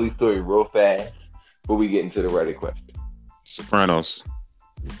more Billy story real fast before we get into the Reddit question. Sopranos.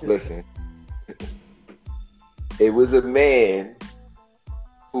 Listen. It was a man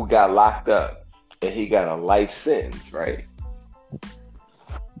who got locked up and he got a life sentence, right?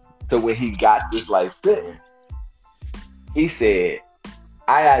 So when he got this life sentence, he said,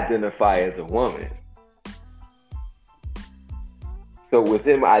 I identify as a woman. So with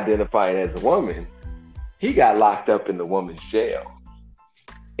him identifying as a woman, he got locked up in the woman's jail.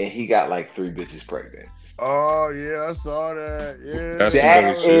 and he got like 3 bitches pregnant. Oh yeah, I saw that. Yeah, That's some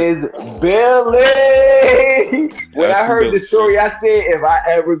That Billy shit. is Billy. When That's I some heard Billy the story, I said, if I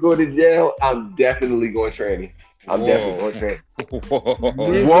ever go to jail, I'm definitely going tranny. I'm Whoa. definitely going tranny.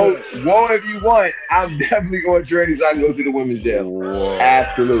 Whoa. Whoa, if you want, I'm definitely going tranny so I can go to the women's jail. Whoa.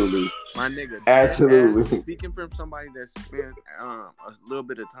 Absolutely. My nigga. Absolutely. Speaking from somebody that spent a little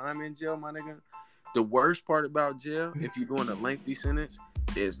bit of time in jail, my nigga. The worst part about jail, if you're doing a lengthy sentence,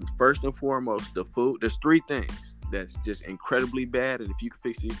 is first and foremost the food. There's 3 things that's just incredibly bad, and if you can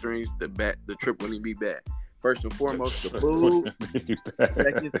fix these things, the trip wouldn't be bad. First and foremost, the food.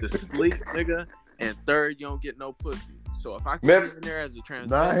 Second, the sleep, nigga. And third, you don't get no pussy. So if I can get in there as a trans,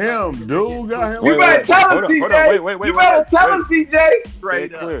 not him, dude. Got him. You better tell him, CJ. Wait. You better tell him, CJ.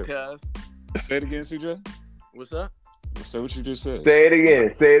 Straight Say it up, cuz. Say it again, CJ. What's up? Say what you just said. Say it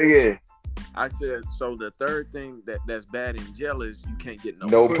again. I said, so the third thing that's bad in jail is you can't get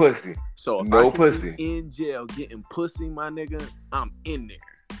No pussy. So if No I can pussy. be in jail getting pussy, my nigga, I'm in there.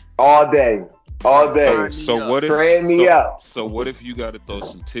 All day. So what if Train me up. So what if you got to throw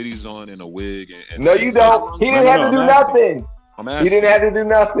some titties on and a wig? And No, you don't. He didn't have to do nothing. I'm He asking. didn't have to do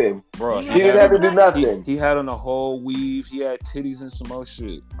nothing. Bro, He didn't have to do nothing. He had on a whole weave. He had titties and some more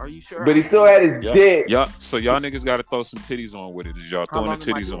shit. Are you sure? But he still had his dick. Yeah. So y'all niggas got to throw some titties on with it. Is y'all throwing the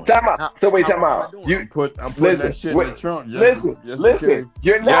titties on? Time out. So wait, time out. I'm putting that shit in the trunk. Listen.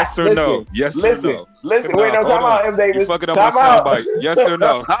 You're not. Yes or no? Yes or no? Listen. Wait, no, time out, M. Davis. You fucking up my soundbite. Yes or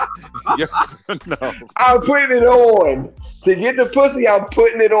no? Yes or no? I'm putting it on. To get the pussy, I'm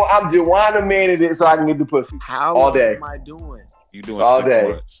putting it on. I'm Joanna Manning it so I can get the pussy. How all long day. am I doing? You doing all 6 day.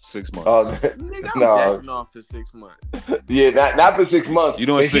 months? 6 months. All day. Nigga, I'm No. jacking off for 6 months. Yeah, not for 6 months. You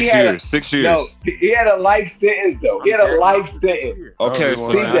doing But he 6 had years? 6 years. No, he had a life sentence though. He had a life sentence. Okay,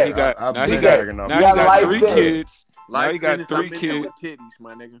 so now he got I've now he been got jacking off. now he got life 3 sentence. kids. Now Life he got sentence, 3 I've been there kids. with titties,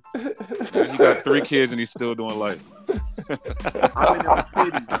 my nigga. Now he got 3 kids and he's still doing life. I'm in there with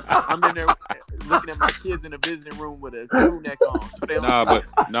titties. I'm in there looking at my kids in the visiting room with a crew neck on. So they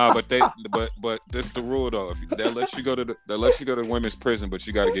but this the rule though. If they'll let you go to women's prison, but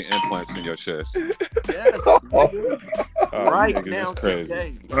you got to get implants in your chest. yes, nigga. Right niggas now, is crazy.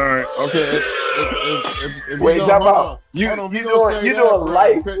 today. All right, okay. If Wait, you time hold out. on. You Hold on, doing you gonna say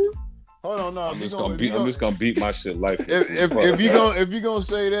life? that, hold on, no. I'm just gonna beat my shit life. If you gonna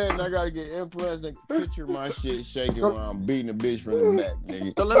say that, and I gotta get implants, then picture my shit shaking while I'm beating a bitch from the back,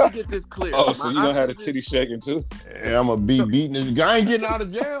 nigga. So let me get this clear. Oh, so you gonna have the option titty is- shaking too? And I'm gonna be beating this guy. I ain't getting out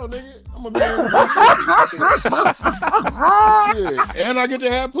of jail, nigga. I'm gonna be shit. And I get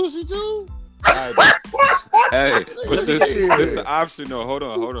to have pussy too. All right, Hey, but this is an option though. Hold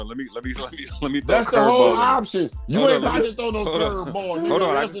on. Let me throw a that's the whole curveball. option. You Hold ain't on, about to throw no hold on. curveball. Hold on,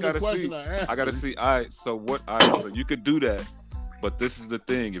 I That's just the gotta question see. I I gotta see. All right, so you could do that, but this is the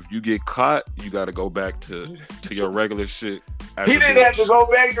thing: if you get caught, you gotta go back to your regular shit. He didn't have to go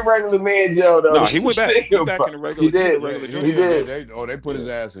back to regular man jail though. No, he went back. He went back in the regular. He did. Regular jail. He did. They put his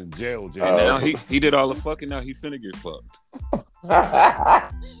ass in jail. And now he did all the fucking. Now he finna get fucked.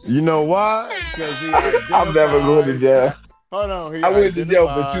 You know why? Because I'm never going to jail. Hold on. I went to jail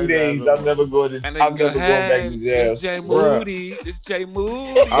for 2 days. I'm never going to. And I'm then never going back to jail. It's Jay Bruh. Moody. It's Jay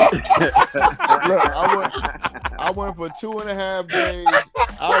Moody. Look, I went for 2.5 days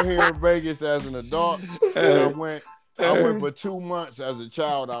out here in Vegas as an adult. And I went for 2 months as a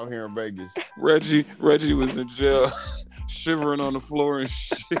child out here in Vegas. Reggie was in jail, shivering on the floor and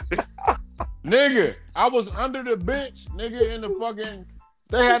shit. Nigga, I was under the bench, nigga, in the fucking.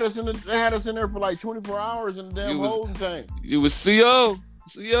 They had us in there for like 24 hours in the damn holding tank. You was CO.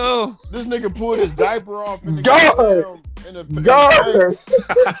 This nigga pulled his diaper off in the Guard!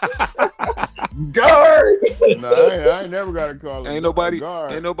 Guard! Nah, I ain't never got a call. Ain't nobody.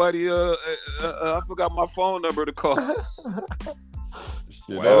 Guard. I forgot my phone number to call.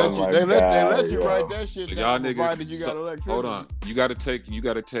 Shit, Wow. they let you yo. write that shit So down, y'all provided niggas. you got electricity. Hold on. You gotta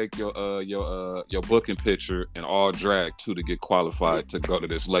take your booking picture and all drag too to get qualified to go to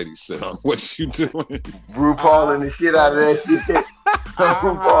this lady center. What you doing? RuPaul and the shit out of that shit.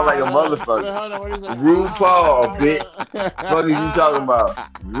 RuPaul like a motherfucker. RuPaul, bitch. What are you talking about?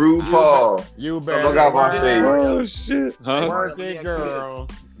 RuPaul. You Look better. out my face. Oh shit, huh? Work it, girl.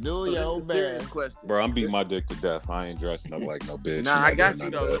 Do So your this is a serious best. question. Bro, I'm beating my dick to death. I ain't dressing up like no bitch. Nah, I'm I not got doing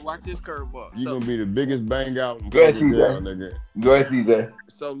you none of though. that. Watch this curveball. You So, gonna be the biggest bang out in Go ahead, fucking CJ. jail, nigga. Go ahead, CJ.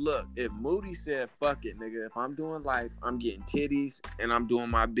 so look, if Moody said, "Fuck it, nigga," if I'm doing life, I'm getting titties and I'm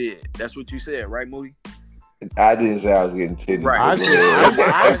doing my bid. That's what you said, right, Moody? I didn't say I was getting titties. Right. I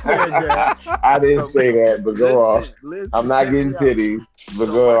said that. I didn't say that, but go off. Listen, I'm not getting check me out. titties, but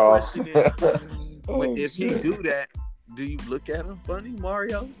So go my off. question is, Oh, if he shit. do that, do you look at him funny,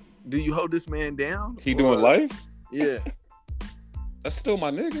 Mario? Do you hold this man down? He doing life? Yeah. That's still my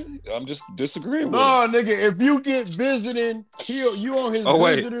nigga. I'm just disagreeing with No, him. nigga, if you get visiting, you on his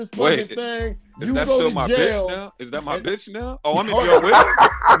visitors fucking wait. thing. Is you that go still to my jail. bitch now? Is that my bitch now? Oh, I'm in jail with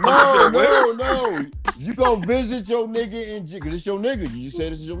him? No. You go visit your nigga in jail, because it's your nigga. You just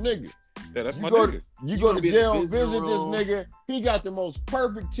said this is your nigga. Yeah, that's You my go nigga. You go to be in jail the and visit visiting this room. nigga. He got the most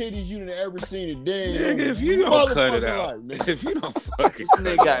perfect titties you done ever seen a day. in Nigga, your if you don't cut it motherfucking out. life, nigga. If you don't fucking This cut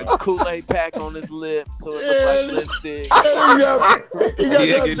nigga it got out. Kool-Aid pack on his lips, so it Yeah, looks like lipstick. He got He ain't that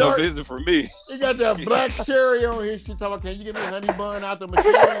getting no dark. visit from me. He got that black cherry on his shit. Talking about, can you give me a honey bun out the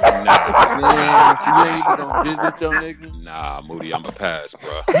machine? Nah, Man, you ain't even gonna visit your nigga. nah, Moody, I'm a pass,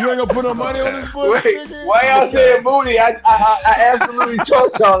 bro. You ain't gonna put no money on this bush, Wait, nigga? why y'all saying Moody? I absolutely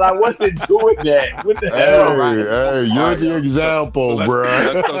told y'all I wasn't doing that. What the hell? Hey, you're Alright, the yo, example, let's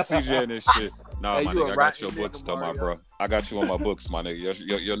bruh. go CJ and this shit. Nah, Hey, my you a nigga, I got your rotten books nigga, though, my Mario. bro. I got you on my books, my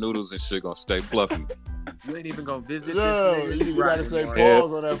nigga. Your noodles and shit gonna stay fluffy. You ain't even gonna visit No, this nigga. you gotta Rotten, say Mario.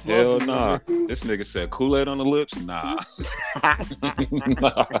 pause on that Hell fluffy, nah. nigga. This nigga said Kool-Aid on the lips? Nah.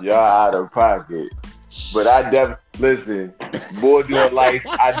 Y'all out of pocket. But I listen, boy doing life,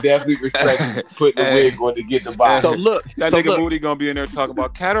 I definitely respect putting the Hey. wig on to get the box. So look, That so nigga look. Moody gonna be in there talking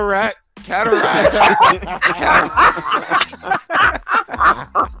about cataract.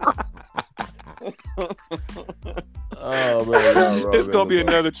 Oh man, y'all wrong, It's gonna be man.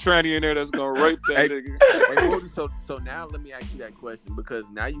 another tranny in there that's gonna rape that Hey. nigga. Hey, Morty, so now let me ask you that question,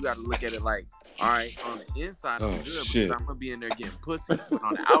 because now you got to look at it like, all right, on the inside, I'm Oh, good shit. because I'm gonna be in there getting pussy, but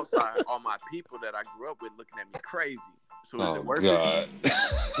on the outside, all my people that I grew up with looking at me crazy. So is Oh it worth God.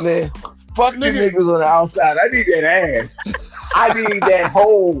 Man, fuck the Nigga. niggas on the outside. I need that ass. I need that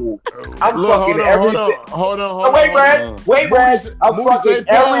hole. I'm Look, fucking everything. hold on. Oh, wait, Brad. on. Wait, Brad. I'm Moody, say fucking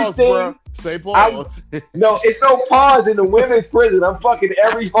pause, everything. bruh. Say pause. No, it's no pause in the women's prison. I'm fucking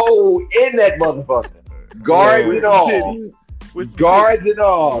every hole in that motherfucker. Guards Oh. and all. titties. With some Guards and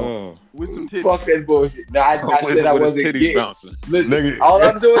all. Oh. with some titties. Fuck that bullshit. No, I said I With his wasn't titties getting. bouncing. Listen, Nigga. all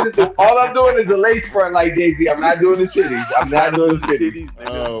I'm doing is a lace front like Daisy. I'm not doing the titties. I'm not doing the titties. nigga.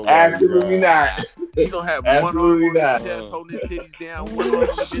 Oh, my Absolutely God. not. He's gonna have one arm Absolutely on his not. chest, holding his titties down, one arm on the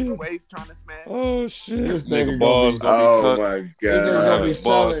bitch waist, trying to smash. Oh shit. This Nigga nigga balls gonna gonna be Oh tucked my This nigga have gonna god. be his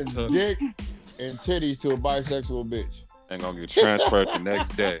balls selling tucked. dick and titties to a bisexual bitch. and gonna get transferred the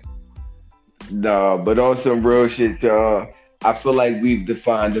next day. No, but on some real shit, y'all. I feel like we've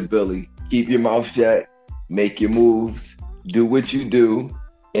defined the Billy. Keep your mouth shut, make your moves, do what you do,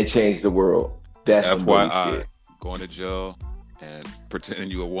 and change the world. That's some Billy FYI, shit. going to jail and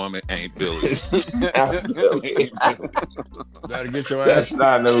pretending you a woman ain't Billy. Absolutely. That'll get your ass. That's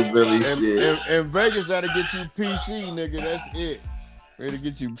not no Billy In shit. Vegas, that'll get you PC, nigga. That's it. It'll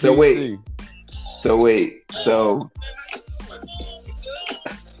get you PC. So wait. So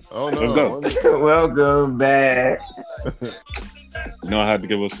Oh no. Let's go. welcome back. You know I had to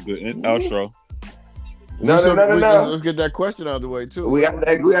give us a good outro. No. Let's get that question out of the way too. We gotta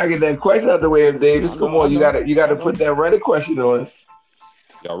get that question out the way, of Davis. Come on, you gotta put that Reddit question on us.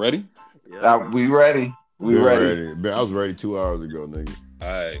 Y'all ready? We ready. We You're ready. Man, I was ready 2 hours ago, nigga. All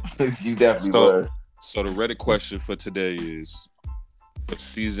right. You definitely So- was. So the Reddit question for today is, for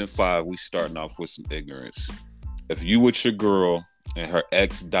season 5, we starting off with some ignorance. If you with your girl and her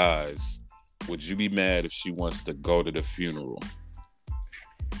ex dies, would you be mad if she wants to go to the funeral?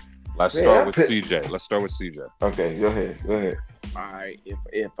 Let's Man, start I with put- CJ. Let's start with CJ. Okay, go ahead. All right,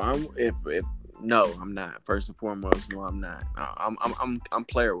 if no, I'm not. First and foremost, no, I'm not. No, I'm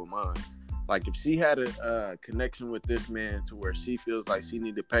player with mine. Like if she had a connection with this man to where she feels like she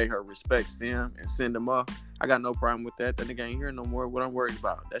need to pay her respects to him and send him off, I got no problem with that. That nigga ain't here no more. What I'm worried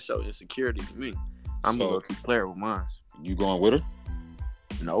about? That show insecurity to me. I'm So- a little too player with mine. You going with her?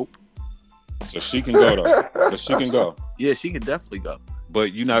 Nope. So she can go though. But she can go. Yeah, she could definitely go.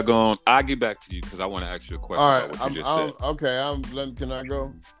 But you're not going. I'll get back to you because I want to ask you a question All right. about what you just said. Okay. Can I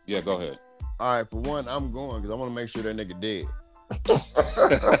go? Yeah, go ahead. All right. For one, I'm going because I want to make sure that nigga dead.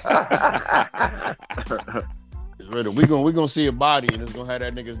 We gonna see a body and it's gonna have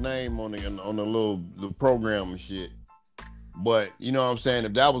that nigga's name on the little program and shit. But you know what I'm saying?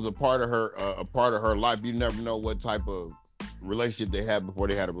 If that was a part of her life, you never know what type of relationship they had before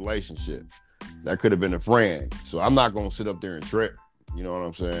they had a relationship. That could have been a friend. So I'm not gonna sit up there and trip. You know what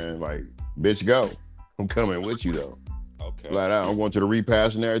I'm saying? Like, bitch, go. I'm coming with you though. Okay. Flat out. I'm going to the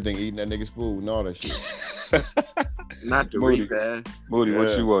repast and everything, eating that nigga's food and all that shit. Not the Moody. repass. Moody, what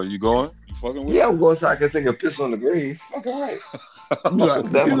Yeah. you want? You going? You fucking with Yeah, her? I'm going so I can take a piss on the grave. Fucking right. He's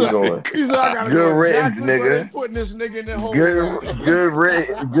like, Definitely going. he's like, I gotta Good go riddance, exactly where they nigga. putting this nigga in that hole. Good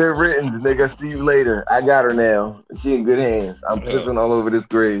riddance, nigga. See you later. I got her now. She in good hands. I'm pissing all over this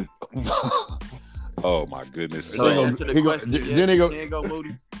grave. Oh my goodness. So to gonna- answer the he gonna- question, then yes, he she go- can go,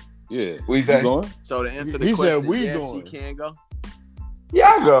 Moody. Yeah. What you You say? going? So to answer the He said question, we yes, going. she can go. Yeah,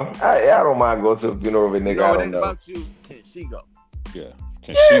 I go. I don't mind going to a funeral of a nigga No, I it don't ain't know. about you. Can she go? Yeah.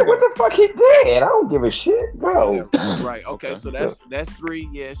 Can she Yeah, go? what the fuck he did? I don't give a shit, bro. Yeah, right. Okay, Okay. so that's 3.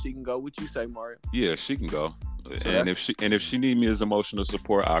 Yeah, she can go. What you say, Mario? Yeah, she can go. that's- if she need me as emotional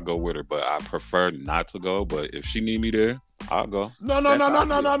support, I'll go with her. But I prefer not to go. But if she need me there, I'll go. No. Wait,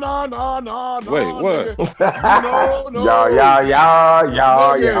 what? nigga. No.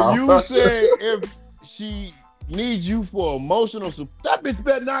 Y'all. You said if she needs you for emotional support, that bitch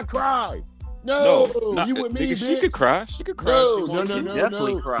better not cry. No, not- you with me, nigga, bitch. she could cry. She could cry. No, She gonna no, keep- no.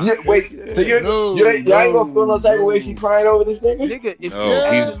 Definitely cry. Yeah, wait, so you No, y'all ain't gonna feel no type of way no. she crying over this nigga? Nigga, if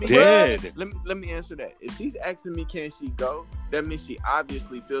No, she's he's asking me- dead. Let me answer that. If she's asking me, can she go? That means she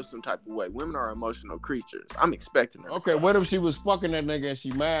obviously feels some type of way. Women are emotional creatures. I'm expecting her. Okay, what if she was fucking that nigga and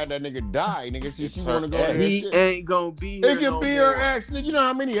she mad that nigga died, nigga? She It's wanna her go in there and He shit. ain't gonna be here. It can no be more. her ex, nigga. You know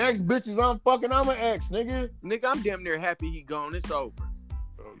how many ex bitches I'm fucking? I'm an ex, nigga. Nigga, I'm damn near happy he gone. It's over.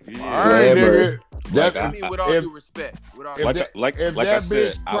 Yeah. All right, Whatever. nigga. That, Like, I mean, with all if- due respect. With all if Like that, I- like- if like I that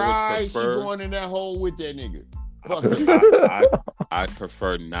said, bitch I would cries, she prefer- going in that hole with that nigga. Fuck it. I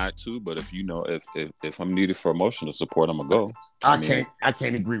prefer not to, but if you know if I'm needed for emotional support, I'm gonna go. I mean-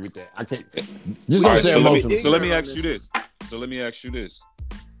 can't agree with that. I can't. Just All gonna right, say so emotional. let me ask you this.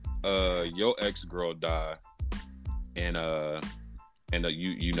 Your ex girl died, and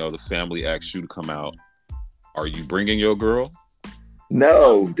you know the family asked you to come out. Are you bringing your girl?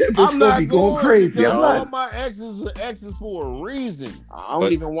 No, that bitch I'm gonna not be going going crazy. because I'm all not. my exes are exes for a reason. I don't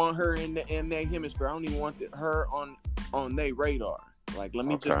But- even want her in that hemisphere. I don't even want her on their radar. Like, let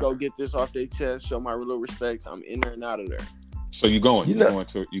me just Okay. go get this off their chest, show my real respects. I'm in there and out of there. So you going? You You know- going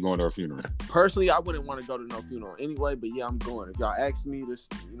to her funeral? Personally, I wouldn't want to go to no funeral anyway, but yeah, I'm going. If y'all ask me this,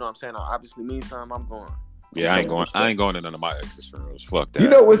 you know what I'm saying, I obviously mean something, I'm going. Yeah, I ain't going to none of my exes' funerals. Fuck that. You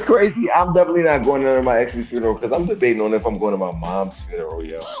know what's crazy? I'm definitely not going to my ex's funeral because I'm debating on if I'm going to my mom's funeral,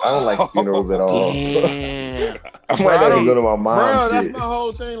 yo. I don't like funerals at all. Damn. I might not even go to my Bro, mom's that's shit. my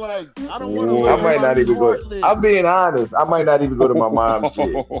whole thing. Like, I don't I want to. might not even go. I'm being honest. I might not even go to my mom's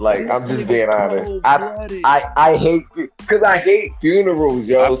shit. Like, I'm just being honest. I hate because I hate funerals,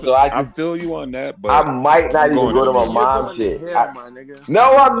 yo. So I feel you on that, but I might not I'm even going go to to my the mom's You're shit. going to hell, my nigga.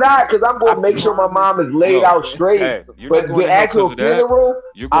 No, I'm not, because I'm gonna make sure my mom is laid No. out straight. hey, you're But not going the to hell actual 'cause of that. funeral,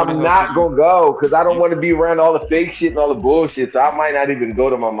 You're going to I'm hell not 'cause gonna go because I don't you- want to be around all the fake shit and all the bullshit. So I might not even go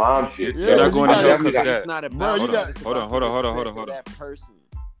to my mom's shit. You're So not I'm going to hell definitely 'cause of not- that. It's not about Bro, you Hold got- on, it's hold on, about hold on, the hold on, respect hold on. of that person.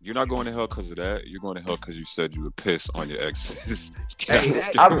 You're not going to hell because of that. You're going to hell because you said you would piss on your ex's Hey,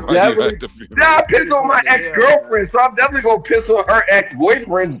 casket I'm while you definitely- at the funeral. Nah, I piss on my ex-girlfriend, so I'm definitely gonna piss on her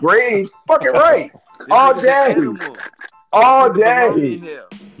ex-boyfriend's grave. Fucking right. This All nigga's an day. animal. All Nigga belong in day. hell.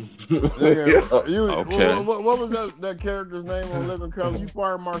 Nigga, you, Okay. what was that character's name on Living Color? You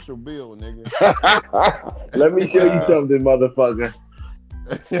Fire Marshal Bill, nigga. Let me show you something, motherfucker.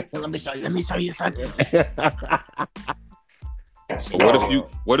 Let me show you. Let me show you something. So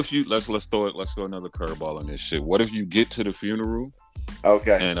what if you let's throw another curveball on this shit. What if you get to the funeral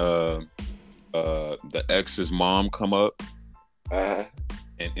Okay. and the ex's mom come up Uh,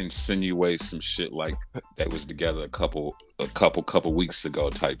 and insinuate some shit like they was together a couple weeks ago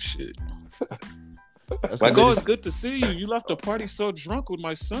type shit. That's Like, what oh, they it's good to see you. You left the party so drunk with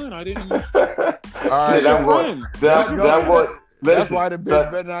my son. I didn't. All right, He's then your I'm going. friend. That's why the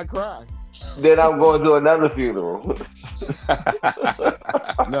bitch better not cry. Then I'm going to another funeral.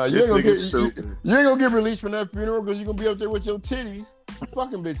 No, you This ain't gonna nigga's get stupid. you ain't gonna get released from that funeral because you're gonna be up there with your titties,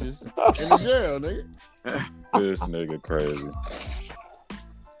 fucking bitches in the jail, nigga. This nigga crazy.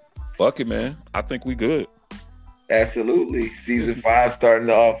 Fuck it, man. I think we good. Absolutely. Season 5 starting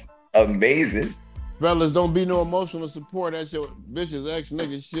off amazing. Fellas, don't be no emotional support. That's your bitch's ex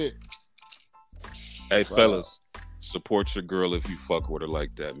nigga shit. Hey, fellas, support your girl if you fuck with her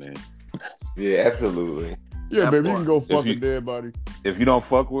like that, man. Yeah, absolutely. Yeah, That baby, you part. can go If fuck you- a dead body. If you don't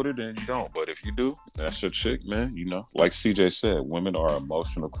fuck with her, then you don't. But if you do, that's your chick, man. You know, like CJ said, women are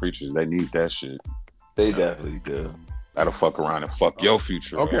emotional creatures. They need that shit. They definitely do. Gotta fuck around and fuck your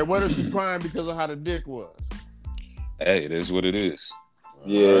future. Okay, up. what if she crying because of how the dick was? Hey, it is what it is.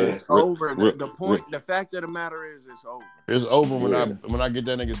 Yeah. It's over. Rip- The point, the fact of the matter is, it's over. It's over when Yeah. I get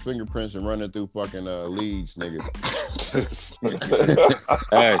that nigga's fingerprints and running through fucking leads, nigga. This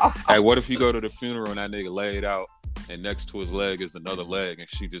nigga. Hey, what if you go to the funeral and that nigga laid out and next to his leg is another leg, and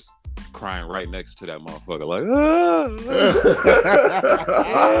she just crying right next to that motherfucker, like,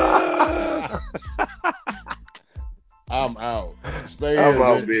 I'm out. I'm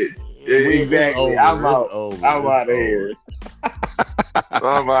out, bitch. Yeah, exactly. I'm out. I'm out of here.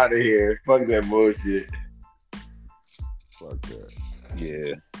 I'm out of here. Fuck that bullshit. Fuck that.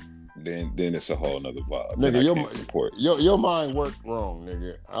 Yeah. Then it's a whole nother vibe. Nigga, your mind worked wrong,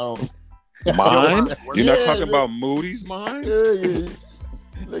 nigga. I don't. Mine? You're not talking nigga. about Moody's mind? Yeah.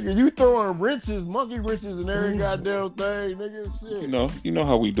 Nigga, you throwing wrenches, monkey wrenches, in every goddamn thing, nigga. Shit. You know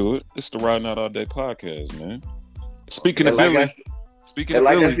how we do it. It's the Riding Out All Day podcast, man. Speaking of like Billy.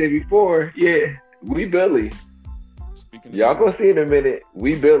 I said before, yeah, we Billy. Y'all gonna see in a minute.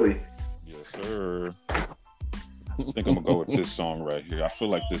 We Billy. Yes, sir. I think I'm gonna go with this song right here. I feel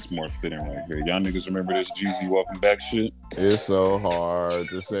like this more fitting right here. Y'all niggas remember this Jeezy Welcome Back shit? It's so hard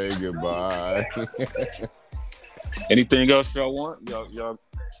to say goodbye. Anything else y'all want? Y'all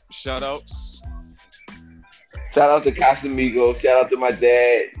shout outs? Shout out to Casamigos. Shout out to my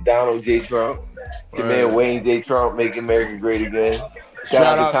dad, Donald J. Trump. Your man Wayne J. Trump, Make America Great Again.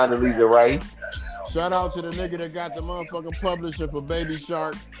 Shout out to Condoleezza Rice. Shout out to the nigga that got the motherfucking publisher for Baby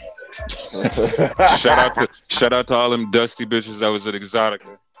Shark. shout out to all them dusty bitches that was at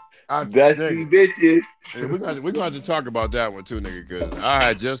Exotica. Dusty bitches. Yeah, we're gonna have to talk about that one too, nigga, because I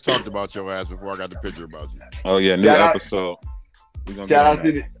had just talked about your ass before I got the picture about you. Oh yeah, new episode. Shout out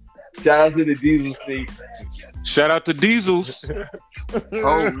to the Diesel seat. Shout out to Diesels.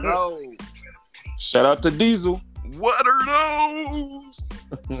 Oh no. Shout out to Diesel. What are those?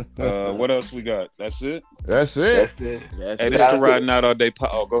 What else we got? That's it. That's it. Hey, this is the Riding Out All Day.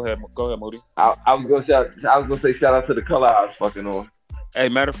 Oh, go ahead, Moody. I was gonna say shout out to the color I was fucking on. Hey,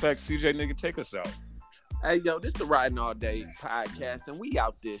 matter of fact, CJ nigga, take us out. Hey yo, this is the Riding All Day podcast, and we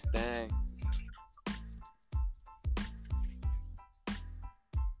out this thing.